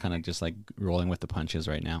 And it's just kind of just like rolling with the punches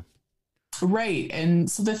right now. Right. And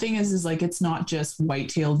so the thing is like, it's not just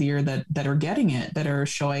white-tailed deer that are getting it, that are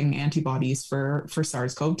showing antibodies for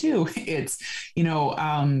SARS-CoV-2. It's,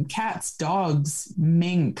 cats, dogs,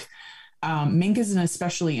 mink. Mink is an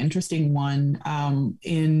especially interesting one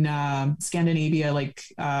in Scandinavia, like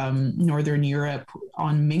Northern Europe,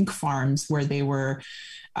 on mink farms where they were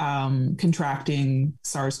contracting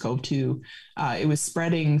SARS-CoV-2. It was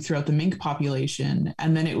spreading throughout the mink population,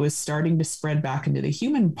 and then it was starting to spread back into the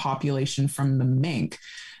human population from the mink.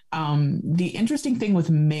 The interesting thing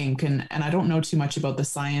with mink, and I don't know too much about the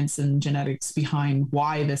science and genetics behind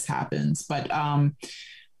why this happens, but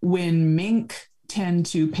when mink tend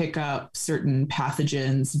to pick up certain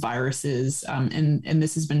pathogens, viruses, and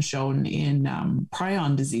this has been shown in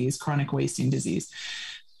prion disease, chronic wasting disease.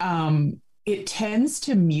 It tends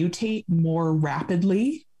to mutate more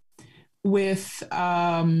rapidly with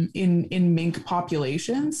in mink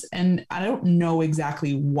populations, and I don't know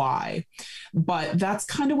exactly why, but that's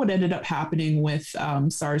kind of what ended up happening with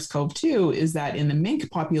SARS-CoV-2, is that in the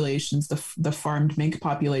mink populations, the farmed mink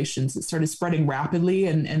populations, it started spreading rapidly,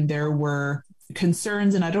 and there were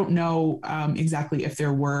concerns, and I don't know exactly if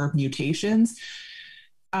there were mutations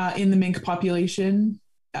in the mink population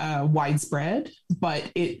widespread, but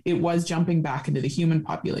it was jumping back into the human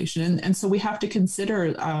population. And so we have to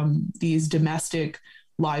consider these domestic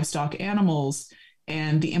livestock animals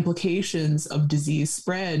and the implications of disease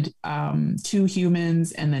spread to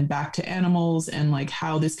humans and then back to animals, and like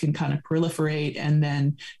how this can kind of proliferate and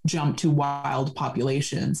then jump to wild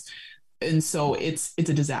populations. And so it's a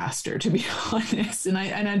disaster, to be honest. And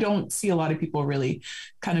I don't see a lot of people really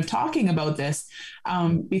kind of talking about this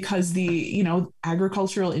because the,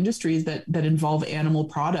 agricultural industries that involve animal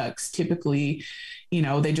products, typically,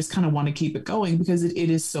 they just kind of want to keep it going because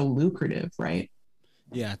it is so lucrative, right?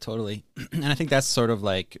 Yeah, totally. And I think that's sort of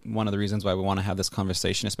like one of the reasons why we want to have this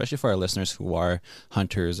conversation, especially for our listeners who are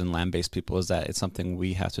hunters and land-based people, is that it's something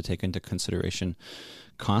we have to take into consideration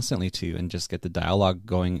constantly too, and just get the dialogue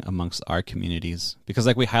going amongst our communities. Because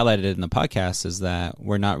like we highlighted it in the podcast, is that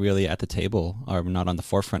we're not really at the table, or we're not on the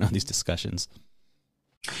forefront of these discussions.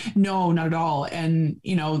 No, not at all. And,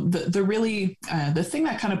 the thing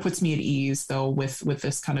that kind of puts me at ease though, with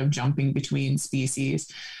this kind of jumping between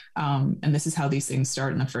species, and this is how these things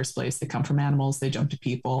start in the first place. They come from animals, they jump to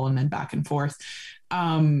people, and then back and forth,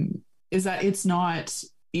 is that it's not,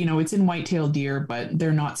 it's in white-tailed deer, but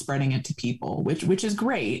they're not spreading it to people, which is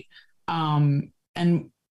great. And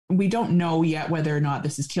we don't know yet whether or not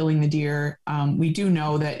this is killing the deer. We do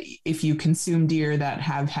know that if you consume deer that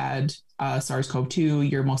have had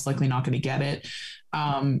SARS-CoV-2, you're most likely not going to get it.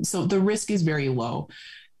 So the risk is very low.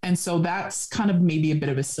 And so that's kind of maybe a bit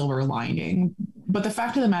of a silver lining. But the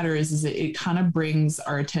fact of the matter is it kind of brings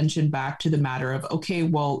our attention back to the matter of, okay,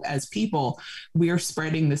 well, as people, we are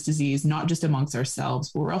spreading this disease, not just amongst ourselves,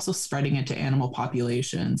 but we're also spreading it to animal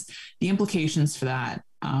populations. The implications for that,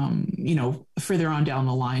 further on down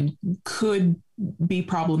the line could be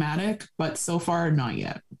problematic, but so far, not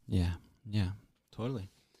yet. Yeah, totally.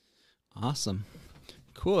 Awesome.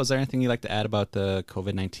 Cool. Is there anything you'd like to add about the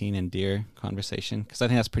COVID-19 and deer conversation? Because I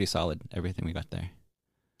think that's pretty solid, everything we got there.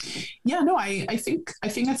 Yeah, no, I think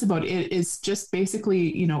that's about it. It's just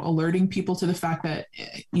basically, alerting people to the fact that,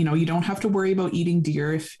 you don't have to worry about eating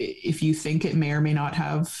deer if you think it may or may not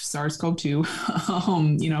have SARS-CoV-2,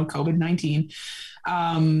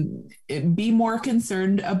 COVID-19. Be more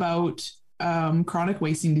concerned about chronic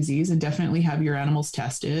wasting disease, and definitely have your animals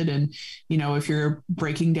tested. And, if you're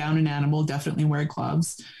breaking down an animal, definitely wear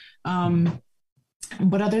gloves.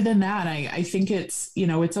 But other than that, I think it's,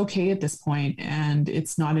 it's okay at this point, and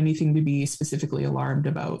it's not anything to be specifically alarmed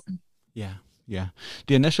about. Yeah. Yeah.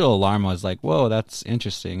 The initial alarm was like, whoa, that's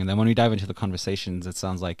interesting. And then when we dive into the conversations, it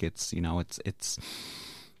sounds like it's,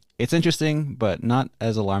 it's interesting, but not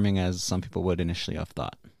as alarming as some people would initially have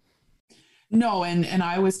thought. No, and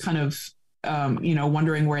I was kind of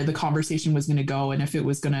wondering where the conversation was going to go, and if it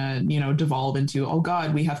was going to, devolve into, oh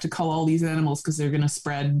God, we have to cull all these animals because they're going to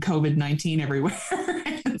spread COVID-19 everywhere.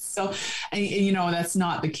 So, that's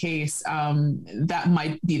not the case. That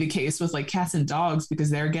might be the case with like cats and dogs because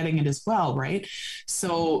they're getting it as well, right?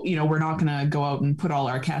 So, we're not going to go out and put all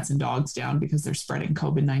our cats and dogs down because they're spreading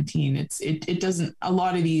COVID-19. It doesn't, a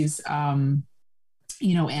lot of these,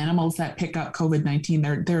 animals that pick up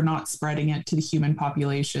COVID-19, they're not spreading it to the human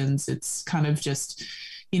populations. It's kind of just,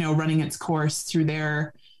 running its course through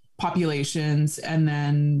their populations, and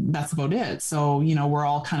then that's about it. So, we're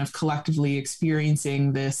all kind of collectively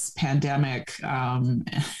experiencing this pandemic, and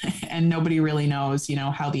nobody really knows,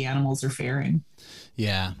 how the animals are faring.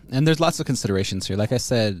 Yeah. And there's lots of considerations here. Like I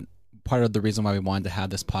said, part of the reason why we wanted to have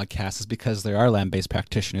this podcast is because there are land-based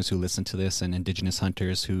practitioners who listen to this, and Indigenous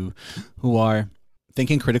hunters who are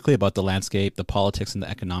thinking critically about the landscape, the politics, and the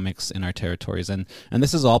economics in our territories. And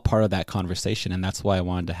this is all part of that conversation. And that's why I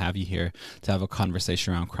wanted to have you here to have a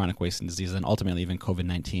conversation around chronic wasting disease and ultimately even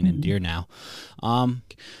COVID-19 and deer now.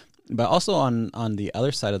 But also on the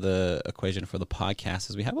other side of the equation for the podcast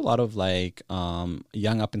is we have a lot of like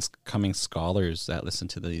young up and coming scholars that listen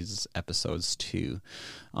to these episodes too.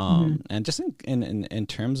 And just in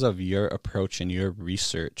terms of your approach and your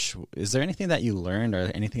research, is there anything that you learned or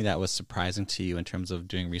anything that was surprising to you in terms of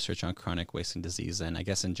doing research on chronic wasting disease and I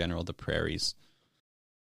guess in general the prairies?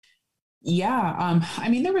 Yeah, I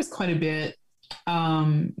mean, there was quite a bit.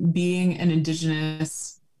 Being an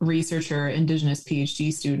Indigenous researcher, Indigenous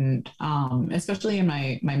PhD student, especially in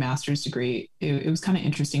my master's degree, it was kind of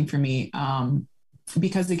interesting for me,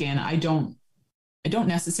 because again, I don't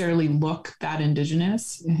necessarily look that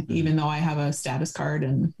Indigenous, even though I have a status card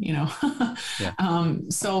and, yeah.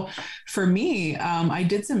 So for me, I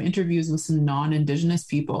did some interviews with some non-Indigenous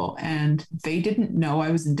people, and they didn't know I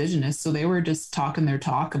was Indigenous. So they were just talking their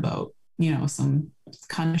talk about, some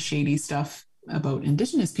kind of shady stuff about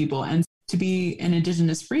Indigenous people. And to be an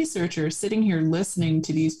Indigenous researcher sitting here listening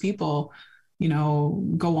to these people,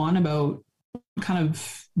 go on about kind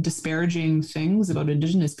of disparaging things about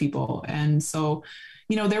Indigenous people. And so,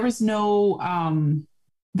 there was no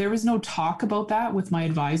talk about that with my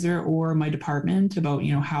advisor or my department about,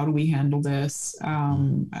 how do we handle this?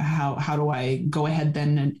 How do I go ahead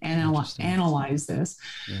then and analyze this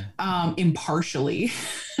impartially,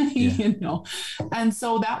 And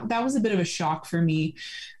so that was a bit of a shock for me.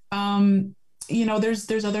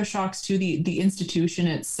 There's other shocks too. The institution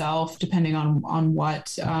itself, depending on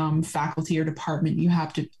what faculty or department you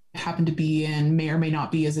happen to be in, may or may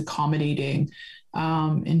not be as accommodating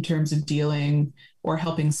in terms of dealing or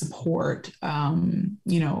helping support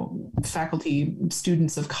faculty,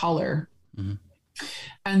 students of color. Mm-hmm.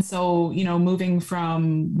 And so, moving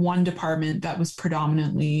from one department that was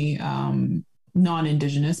predominantly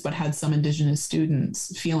non-Indigenous, but had some Indigenous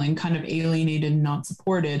students, feeling kind of alienated and not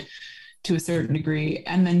supported to a certain degree,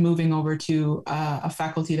 and then moving over to a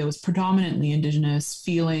faculty that was predominantly Indigenous,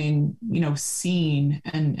 feeling, seen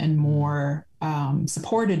and more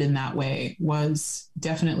supported in that way, was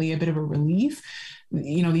definitely a bit of a relief.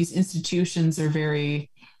 These institutions are very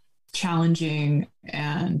challenging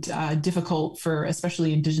and difficult for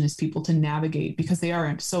especially Indigenous people to navigate because they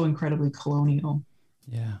are so incredibly colonial.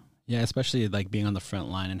 Yeah, especially like being on the front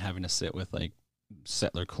line and having to sit with like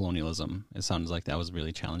settler colonialism. It sounds like that was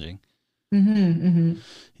really challenging. Mm-hmm, mm-hmm.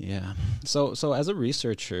 Yeah. So as a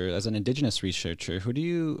researcher, as an Indigenous researcher, who do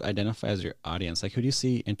you identify as your audience? Like, who do you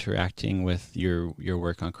see interacting with your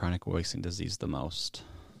work on chronic wasting disease the most?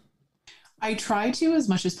 I try to, as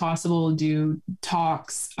much as possible, do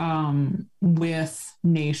talks with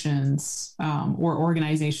nations or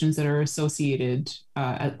organizations that are associated,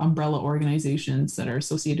 umbrella organizations that are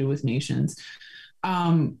associated with nations.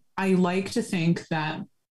 I like to think that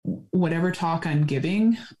whatever talk I'm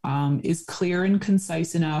giving is clear and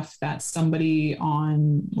concise enough that somebody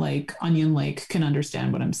on like Onion Lake can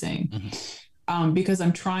understand what I'm saying. Mm-hmm. Because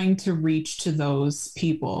I'm trying to reach to those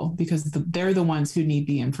people because they're the ones who need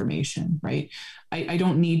the information, right? I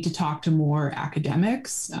don't need to talk to more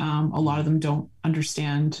academics. A lot of them don't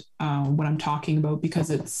understand what I'm talking about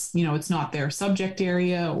because it's not their subject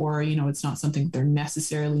area, or, it's not something they're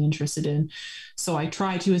necessarily interested in. So I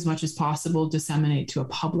try to, as much as possible, disseminate to a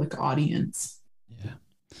public audience. Yeah.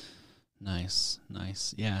 Nice.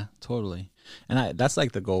 Yeah, totally. And that's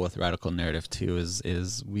like the goal with radical narrative too,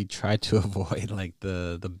 is we try to avoid like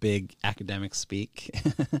the big academic speak.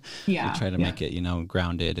 Yeah. We try to make it,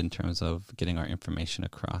 grounded in terms of getting our information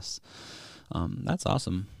across. That's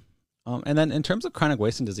awesome. And then in terms of chronic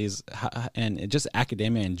wasting disease and just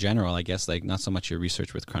academia in general, I guess like not so much your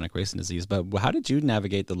research with chronic wasting disease, but how did you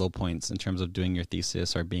navigate the low points in terms of doing your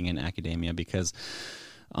thesis or being in academia? Because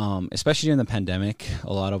especially during the pandemic,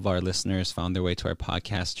 a lot of our listeners found their way to our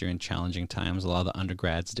podcast during challenging times. A lot of the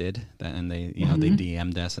undergrads did that, and they, they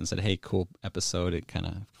DM'd us and said, "Hey, cool episode. It kind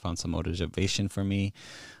of found some motivation for me."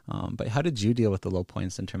 But how did you deal with the low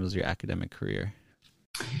points in terms of your academic career?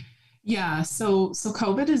 Yeah, so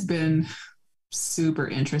COVID has been super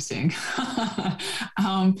interesting.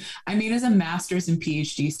 I mean, as a master's and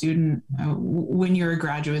PhD student, when you're a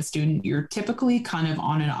graduate student, you're typically kind of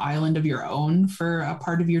on an island of your own for a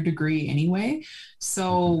part of your degree anyway.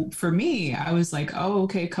 So for me, I was like, oh,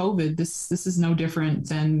 okay, COVID, this is no different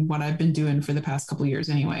than what I've been doing for the past couple of years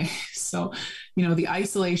anyway. So, the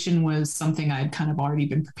isolation was something I'd kind of already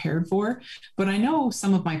been prepared for. But I know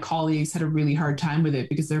some of my colleagues had a really hard time with it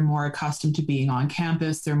because they're more accustomed to being on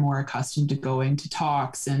campus. They're more accustomed to going to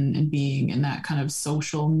talks and being in that kind of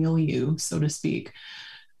social milieu, so to speak.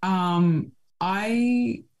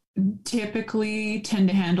 I typically tend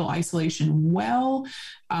to handle isolation well.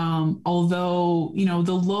 Although,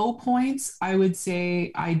 the low points, I would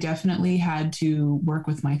say I definitely had to work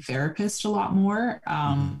with my therapist a lot more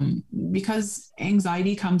because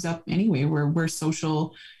anxiety comes up anyway. We're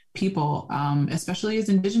social people, especially as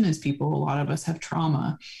Indigenous people. A lot of us have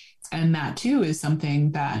trauma. And that too is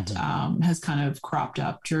something that has kind of cropped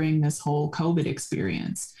up during this whole COVID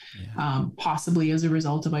experience, possibly as a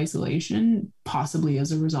result of isolation, possibly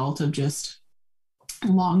as a result of just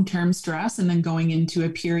long-term stress, and then going into a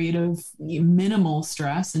period of minimal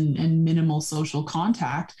stress and minimal social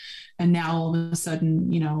contact. And now all of a sudden,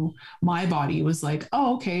 my body was like,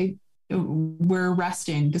 oh, okay, we're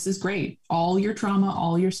resting. This is great. All your trauma,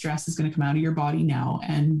 all your stress is going to come out of your body now,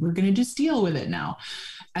 and we're going to just deal with it now.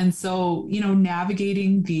 And so,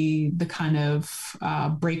 navigating the kind of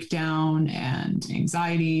breakdown and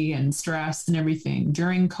anxiety and stress and everything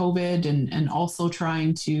during COVID, and also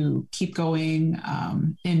trying to keep going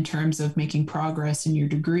in terms of making progress in your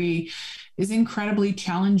degree is incredibly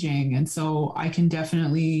challenging. And so I can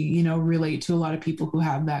definitely, relate to a lot of people who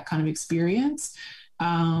have that kind of experience.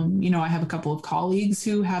 I have a couple of colleagues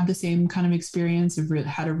who have the same kind of experience, have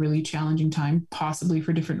had a really challenging time, possibly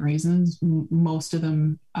for different reasons. Most of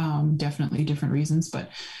them definitely different reasons, but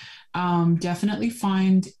definitely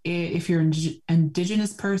find if you're an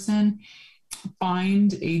Indigenous person,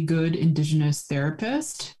 find a good Indigenous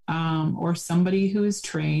therapist or somebody who is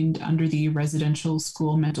trained under the residential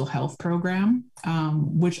school mental health program,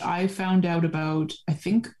 which I found out about, I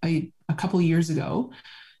think, a couple of years ago.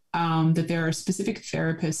 That there are specific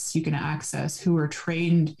therapists you can access who are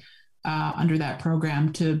trained under that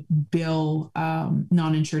program to bill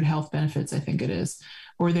non-insured health benefits, I think it is.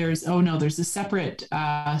 Or there's a separate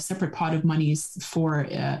pot of monies for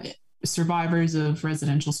survivors of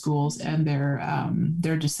residential schools and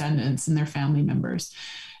their descendants and their family members.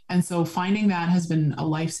 And so finding that has been a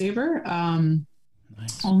lifesaver.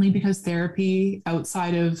 Nice. Only because therapy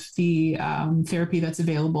outside of the therapy that's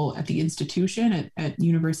available at the institution at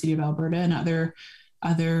University of Alberta and other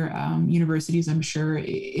universities, I'm sure,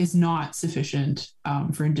 is not sufficient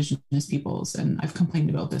for Indigenous peoples. And I've complained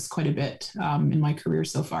about this quite a bit in my career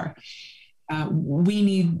so far. We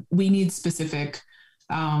need specific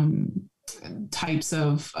types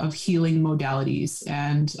of healing modalities,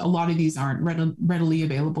 and a lot of these aren't readily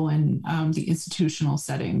available in the institutional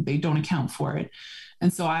setting. They don't account for it.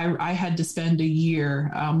 And so I had to spend a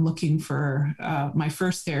year looking for my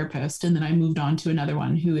first therapist, and then I moved on to another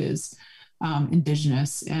one who is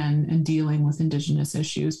Indigenous and dealing with Indigenous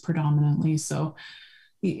issues predominantly. So,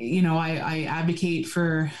 I advocate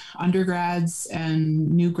for undergrads and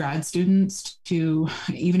new grad students to,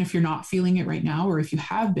 even if you're not feeling it right now, or if you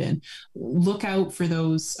have been, look out for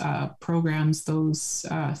those programs, those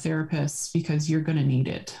therapists, because you're going to need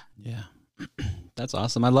it. Yeah. That's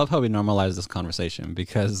awesome. I love how we normalize this conversation,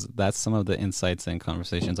 because that's some of the insights and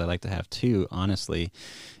conversations I like to have too, honestly,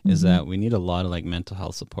 is that we need a lot of like mental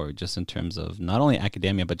health support, just in terms of not only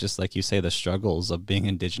academia, but just like you say, the struggles of being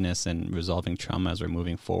Indigenous and resolving trauma as we're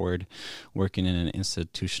moving forward, working in an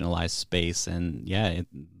institutionalized space. And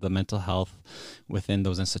the mental health within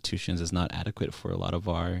those institutions is not adequate for a lot of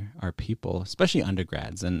our people, especially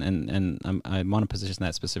undergrads. And I want to position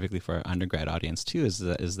that specifically for our undergrad audience too, is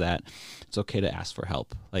that it's okay to ask ask for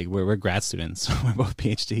help. Like we're grad students, we're both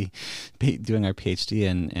doing our PhD,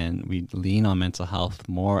 and we lean on mental health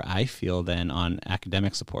more, I feel, than on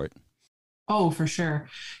academic support. Oh, for sure.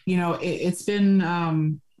 It's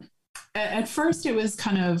been, at first it was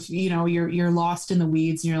kind of, you're lost in the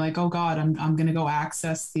weeds and you're like, oh God, I'm going to go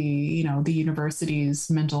access the university's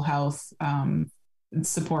mental health,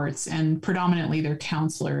 supports, and predominantly they're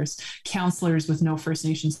counselors with no First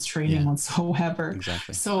Nations training whatsoever.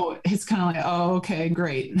 Exactly. So it's kind of like, oh, okay,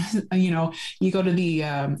 great. You go to the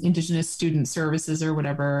Indigenous Student Services or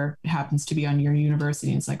whatever happens to be on your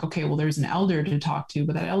university, and it's like, okay, well, there's an elder to talk to,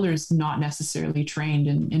 but that elder is not necessarily trained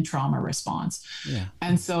in trauma response. Yeah.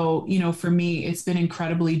 And so, for me, it's been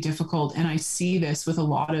incredibly difficult, and I see this with a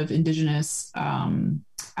lot of Indigenous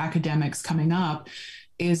academics coming up,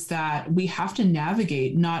 is that we have to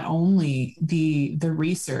navigate not only the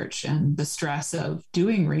research and the stress of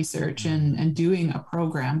doing research and doing a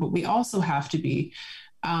program, but we also have to be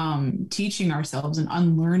teaching ourselves and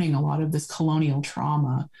unlearning a lot of this colonial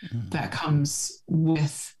trauma that comes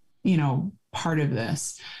with, part of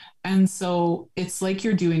this. And so it's like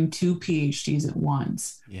you're doing two PhDs at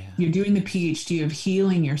once. Yeah. You're doing the PhD of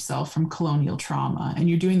healing yourself from colonial trauma, and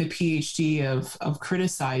you're doing the PhD of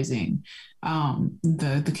criticizing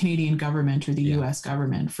the Canadian government or the US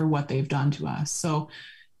government for what they've done to us. So,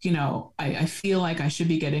 I feel like I should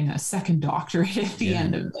be getting a second doctorate at the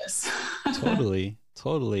end of this.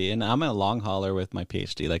 Totally. And I'm a long hauler with my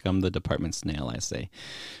PhD. Like, I'm the department snail, I say.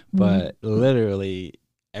 But literally,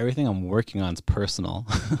 everything I'm working on is personal.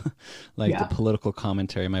 Like the political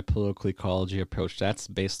commentary, my political ecology approach, that's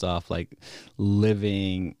based off like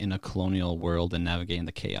living in a colonial world and navigating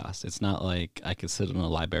the chaos. It's not like I could sit in a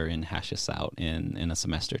library and hash this out in a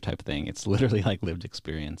semester type thing. It's literally like lived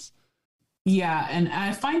experience. Yeah. And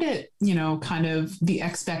I find it, kind of the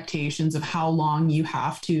expectations of how long you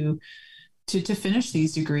have to finish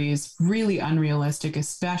these degrees really unrealistic,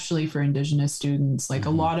 especially for Indigenous students. Like a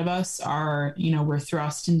lot of us are, we're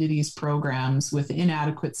thrust into these programs with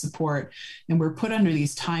inadequate support, and we're put under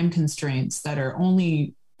these time constraints that are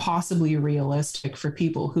only possibly realistic for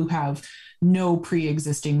people who have no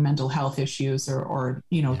pre-existing mental health issues or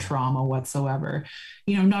trauma whatsoever.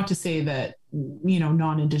 Not to say that,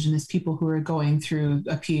 non-Indigenous people who are going through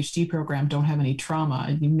a PhD program don't have any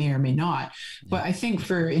trauma. You may or may not. But I think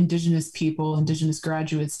for Indigenous people, Indigenous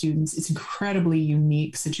graduate students, it's incredibly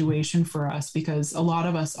unique situation for us, because a lot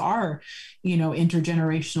of us are,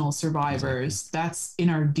 intergenerational survivors. Exactly. That's in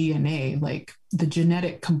our DNA. Like the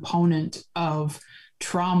genetic component of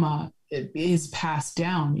trauma is passed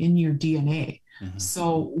down in your DNA.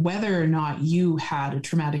 So whether or not you had a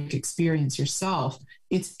traumatic experience yourself,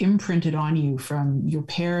 it's imprinted on you from your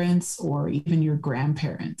parents or even your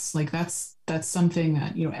grandparents. Like that's something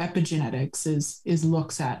that, epigenetics is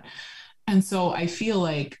looks at. And so I feel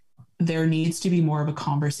like there needs to be more of a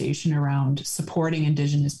conversation around supporting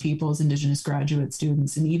Indigenous peoples, Indigenous graduate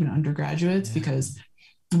students, and even undergraduates, because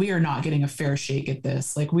we are not getting a fair shake at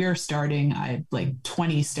this. Like we are starting like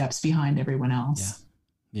 20 steps behind everyone else.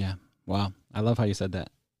 Yeah. Wow. I love how you said that.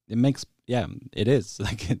 It makes, it is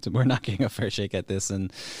like we're not getting a fair shake at this.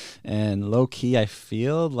 And low key, I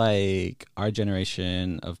feel like our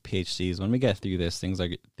generation of PhDs, when we get through this, things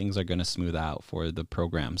are going to smooth out for the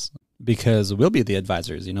programs, because we'll be the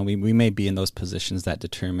advisors. We may be in those positions that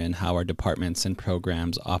determine how our departments and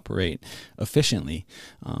programs operate efficiently.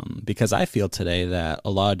 Because I feel today that a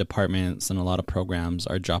lot of departments and a lot of programs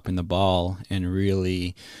are dropping the ball and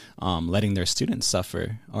really letting their students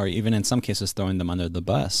suffer, or even in some cases throwing them under the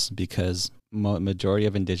bus, because majority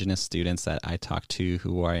of Indigenous students that I talk to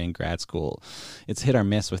who are in grad school, it's hit or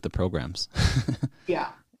miss with the programs.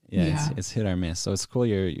 It's hit or miss. So it's cool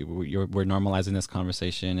we're normalizing this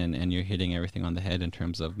conversation, and you're hitting everything on the head in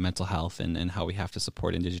terms of mental health and how we have to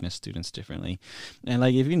support Indigenous students differently. And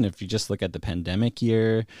like, even if you just look at the pandemic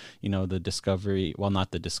year, the discovery, well,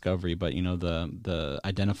 not the discovery, but the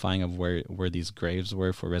identifying of where these graves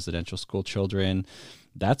were for residential school children,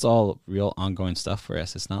 that's all real ongoing stuff for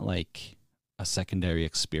us. It's not like a secondary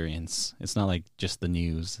experience. It's not like just the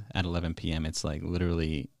news at 11 p.m. It's like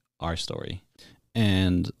literally our story.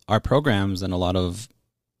 And our programs and a lot of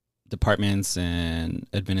departments and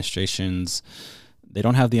administrations, they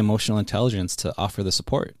don't have the emotional intelligence to offer the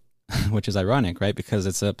support, which is ironic, right? Because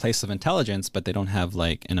it's a place of intelligence, but they don't have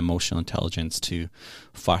like an emotional intelligence to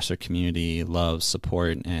foster community, love,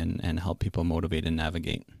 support, and help people motivate and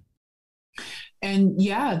navigate. And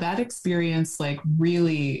that experience, like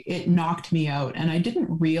really, it knocked me out. And I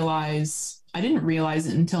didn't realize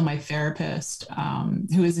it until my therapist,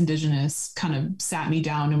 who is Indigenous, kind of sat me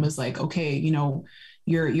down and was like, okay,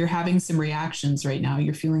 you're having some reactions right now.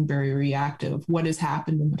 You're feeling very reactive. What has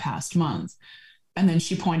happened in the past month? And then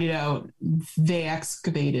she pointed out they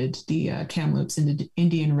excavated the Kamloops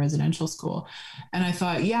Indian residential school. And I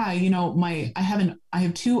thought, yeah, you know, I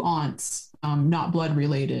have two aunts, not blood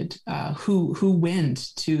related, who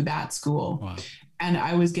went to that school. Wow. And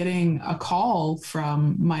I was getting a call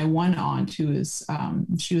from my one aunt who is,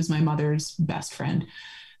 she was my mother's best friend,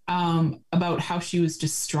 about how she was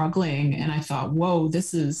just struggling. And I thought, whoa,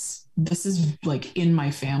 this is like in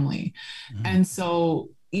my family. Mm-hmm. And so,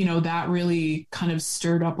 you know, that really kind of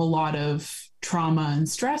stirred up a lot of trauma and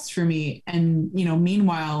stress for me. And, you know,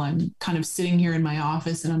 meanwhile, I'm kind of sitting here in my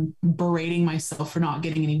office and I'm berating myself for not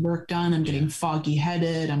getting any work done. I'm getting foggy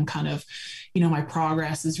headed. I'm kind of, you know, my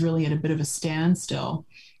progress is really at a bit of a standstill.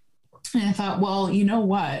 And I thought, well, you know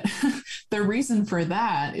what? The reason for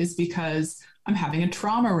that is because I'm having a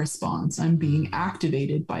trauma response. I'm being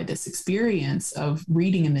activated by this experience of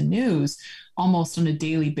reading in the news almost on a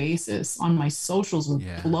daily basis. On my socials,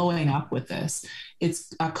 we're blowing up with this.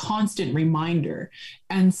 It's a constant reminder.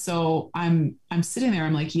 And so I'm sitting there,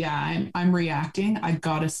 I'm like, yeah, I'm reacting. I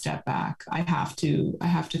gotta step back. I have to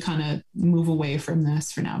kind of move away from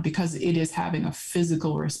this for now, because it is having a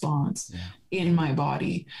physical response in my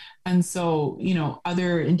body. And so, you know,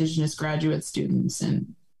 other Indigenous graduate students,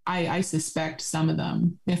 and I suspect some of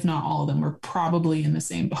them, if not all of them, were probably in the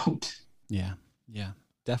same boat. Yeah. Yeah.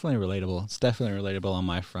 Definitely relatable. It's definitely relatable on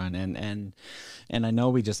my front. And I know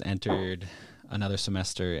we just entered another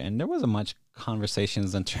semester and there wasn't much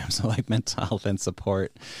conversations in terms of like mental health and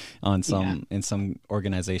support on in some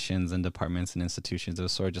organizations and departments and institutions. It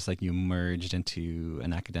was sort of just like you merged into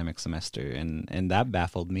an academic semester, and that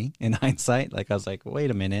baffled me in hindsight. Like I was like,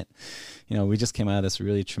 wait a minute, you know, we just came out of this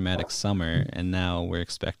really traumatic summer and now we're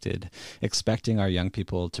expecting our young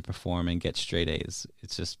people to perform and get straight A's.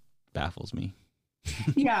 It just baffles me.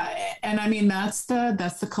 Yeah. And I mean, that's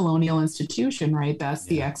the colonial institution, right? That's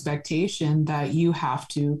the expectation that you have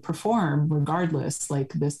to perform regardless.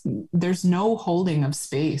 Like this, there's no holding of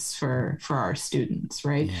space for our students,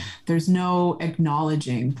 right? Yeah. There's no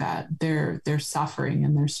acknowledging that they're suffering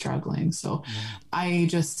and they're struggling. So I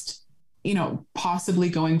just, you know, possibly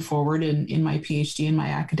going forward in my PhD, in my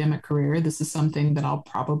academic career, this is something that I'll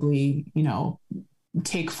probably, you know,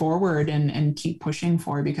 take forward and keep pushing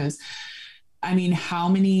for, because I mean, how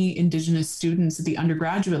many Indigenous students at the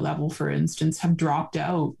undergraduate level, for instance, have dropped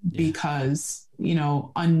out because, you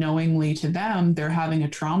know, unknowingly to them, they're having a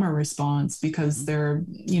trauma response because they're,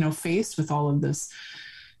 you know, faced with all of this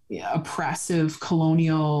oppressive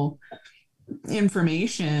colonial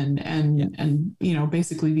information and, you know,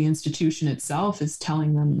 basically the institution itself is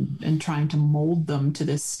telling them and trying to mold them to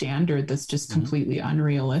this standard that's just completely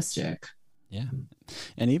unrealistic. Yeah.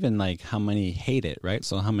 And even like how many hate it, right?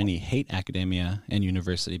 So how many hate academia and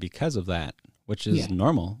university because of that, which is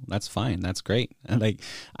normal. That's fine. That's great. And like,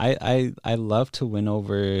 I love to win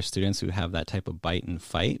over students who have that type of bite and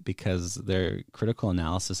fight, because their critical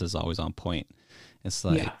analysis is always on point. It's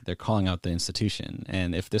like they're calling out the institution.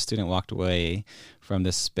 And if this student walked away from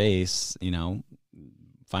this space, you know,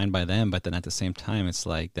 fine by them. But then at the same time, it's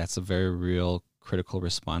like, that's a very real critical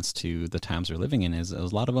response to the times we're living in. Is a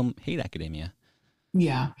lot of them hate academia.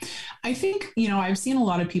 Yeah. I think, you know, I've seen a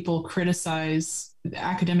lot of people criticize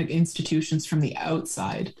academic institutions from the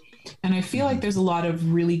outside. And I feel like there's a lot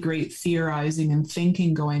of really great theorizing and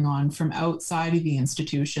thinking going on from outside of the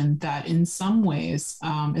institution that in some ways,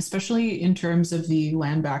 especially in terms of the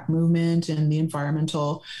land back movement and the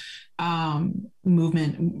environmental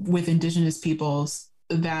movement with Indigenous peoples,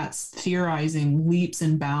 that's theorizing leaps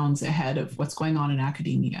and bounds ahead of what's going on in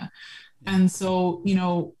academia. And so, you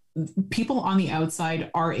know, people on the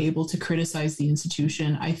outside are able to criticize the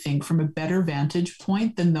institution, I think, from a better vantage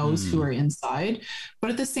point than those who are inside. But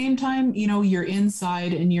at the same time, you know, you're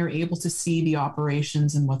inside and you're able to see the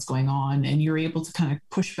operations and what's going on, and you're able to kind of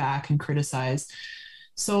push back and criticize.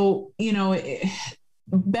 So, you know,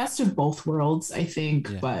 best of both worlds, I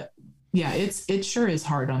think. But yeah, it sure is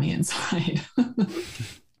hard on the inside.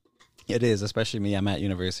 It is, especially me. I'm at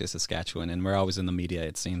University of Saskatchewan, and we're always in the media,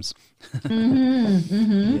 it seems.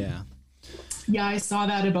 Yeah. Yeah, I saw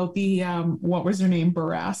that about the, what was her name,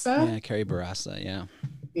 Barassa? Yeah, Carrie Barassa, yeah.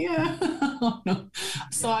 Yeah. Oh, no.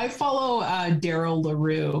 So I follow Daryl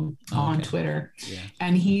LaRue on Twitter. Yeah.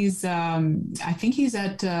 And he's, I think he's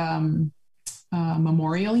at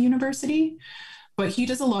Memorial University, but he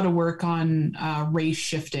does a lot of work on race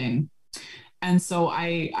shifting. And so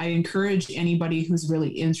I encourage anybody who's really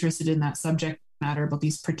interested in that subject matter about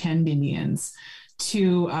these pretend Indians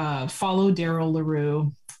to follow Daryl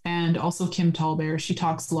LaRue and also Kim Tallbear. She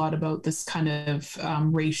talks a lot about this kind of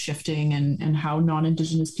race shifting and how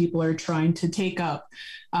non-Indigenous people are trying to take up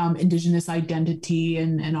Indigenous identity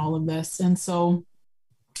and all of this. And so,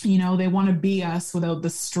 you know, they want to be us without the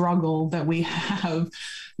struggle that we have,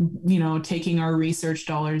 you know, taking our research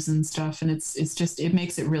dollars and stuff. And it's just, it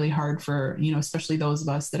makes it really hard for, you know, especially those of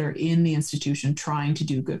us that are in the institution trying to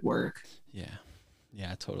do good work.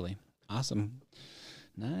 Yeah, totally. Awesome.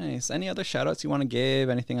 Nice. Any other shout outs you want to give?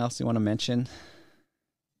 Anything else you want to mention?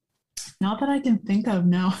 Not that I can think of,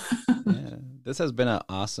 no. Yeah, this has been an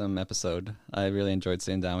awesome episode. I really enjoyed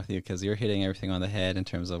sitting down with you because you're hitting everything on the head in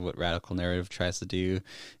terms of what radical narrative tries to do,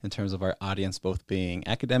 in terms of our audience both being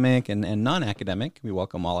academic and non-academic. We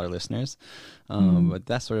welcome all our listeners. But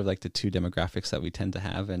that's sort of like the two demographics that we tend to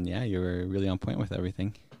have. And yeah, you were really on point with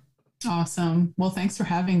everything. Awesome. Well, thanks for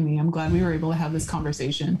having me. I'm glad we were able to have this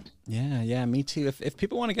conversation. Yeah, me too. If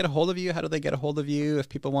people want to get a hold of you, how do they get a hold of you? If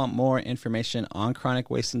people want more information on chronic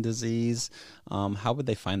wasting disease, how would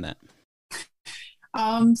they find that?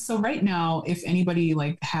 So right now, if anybody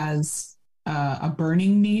like has a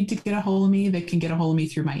burning need to get a hold of me, they can get a hold of me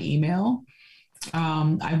through my email.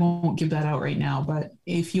 I won't give that out right now, but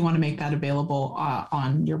if you want to make that available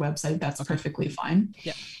on your website, that's perfectly fine.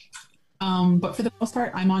 Yeah. But for the most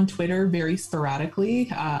part, I'm on Twitter very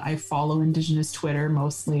sporadically. I follow Indigenous Twitter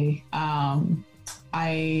mostly.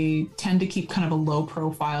 I tend to keep kind of a low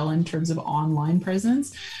profile in terms of online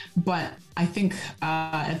presence, but I think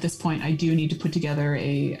at this point I do need to put together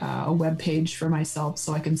a web page for myself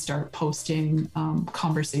so I can start posting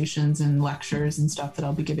conversations and lectures and stuff that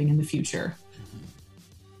I'll be giving in the future.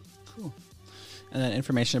 Cool. And then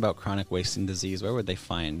information about chronic wasting disease, where would they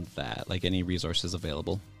find that? Like any resources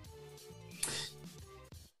available?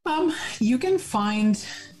 You can find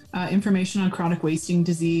information on chronic wasting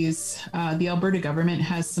disease. The Alberta government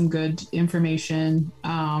has some good information.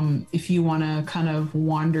 If you want to kind of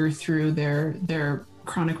wander through their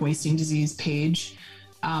chronic wasting disease page,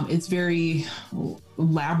 it's very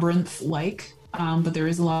labyrinth-like, but there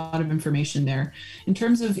is a lot of information there. In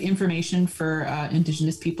terms of information for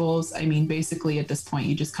Indigenous peoples, I mean, basically at this point,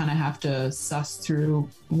 you just kind of have to suss through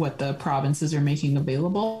what the provinces are making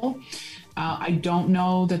available. I don't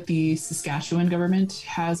know that the Saskatchewan government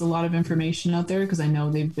has a lot of information out there because I know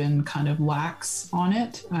they've been kind of lax on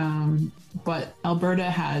it. But Alberta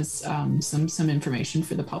has some information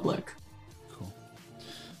for the public. Cool.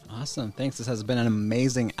 Awesome. Thanks. This has been an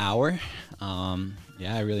amazing hour.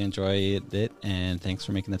 Yeah, I really enjoyed it. And thanks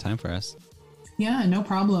for making the time for us. Yeah, no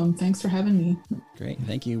problem. Thanks for having me. Great.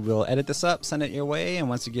 Thank you. We'll edit this up, send it your way. And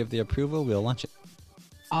once you give the approval, we'll launch it.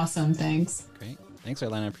 Awesome. Thanks. Great. Thanks,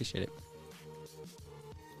 Arlana. I appreciate it.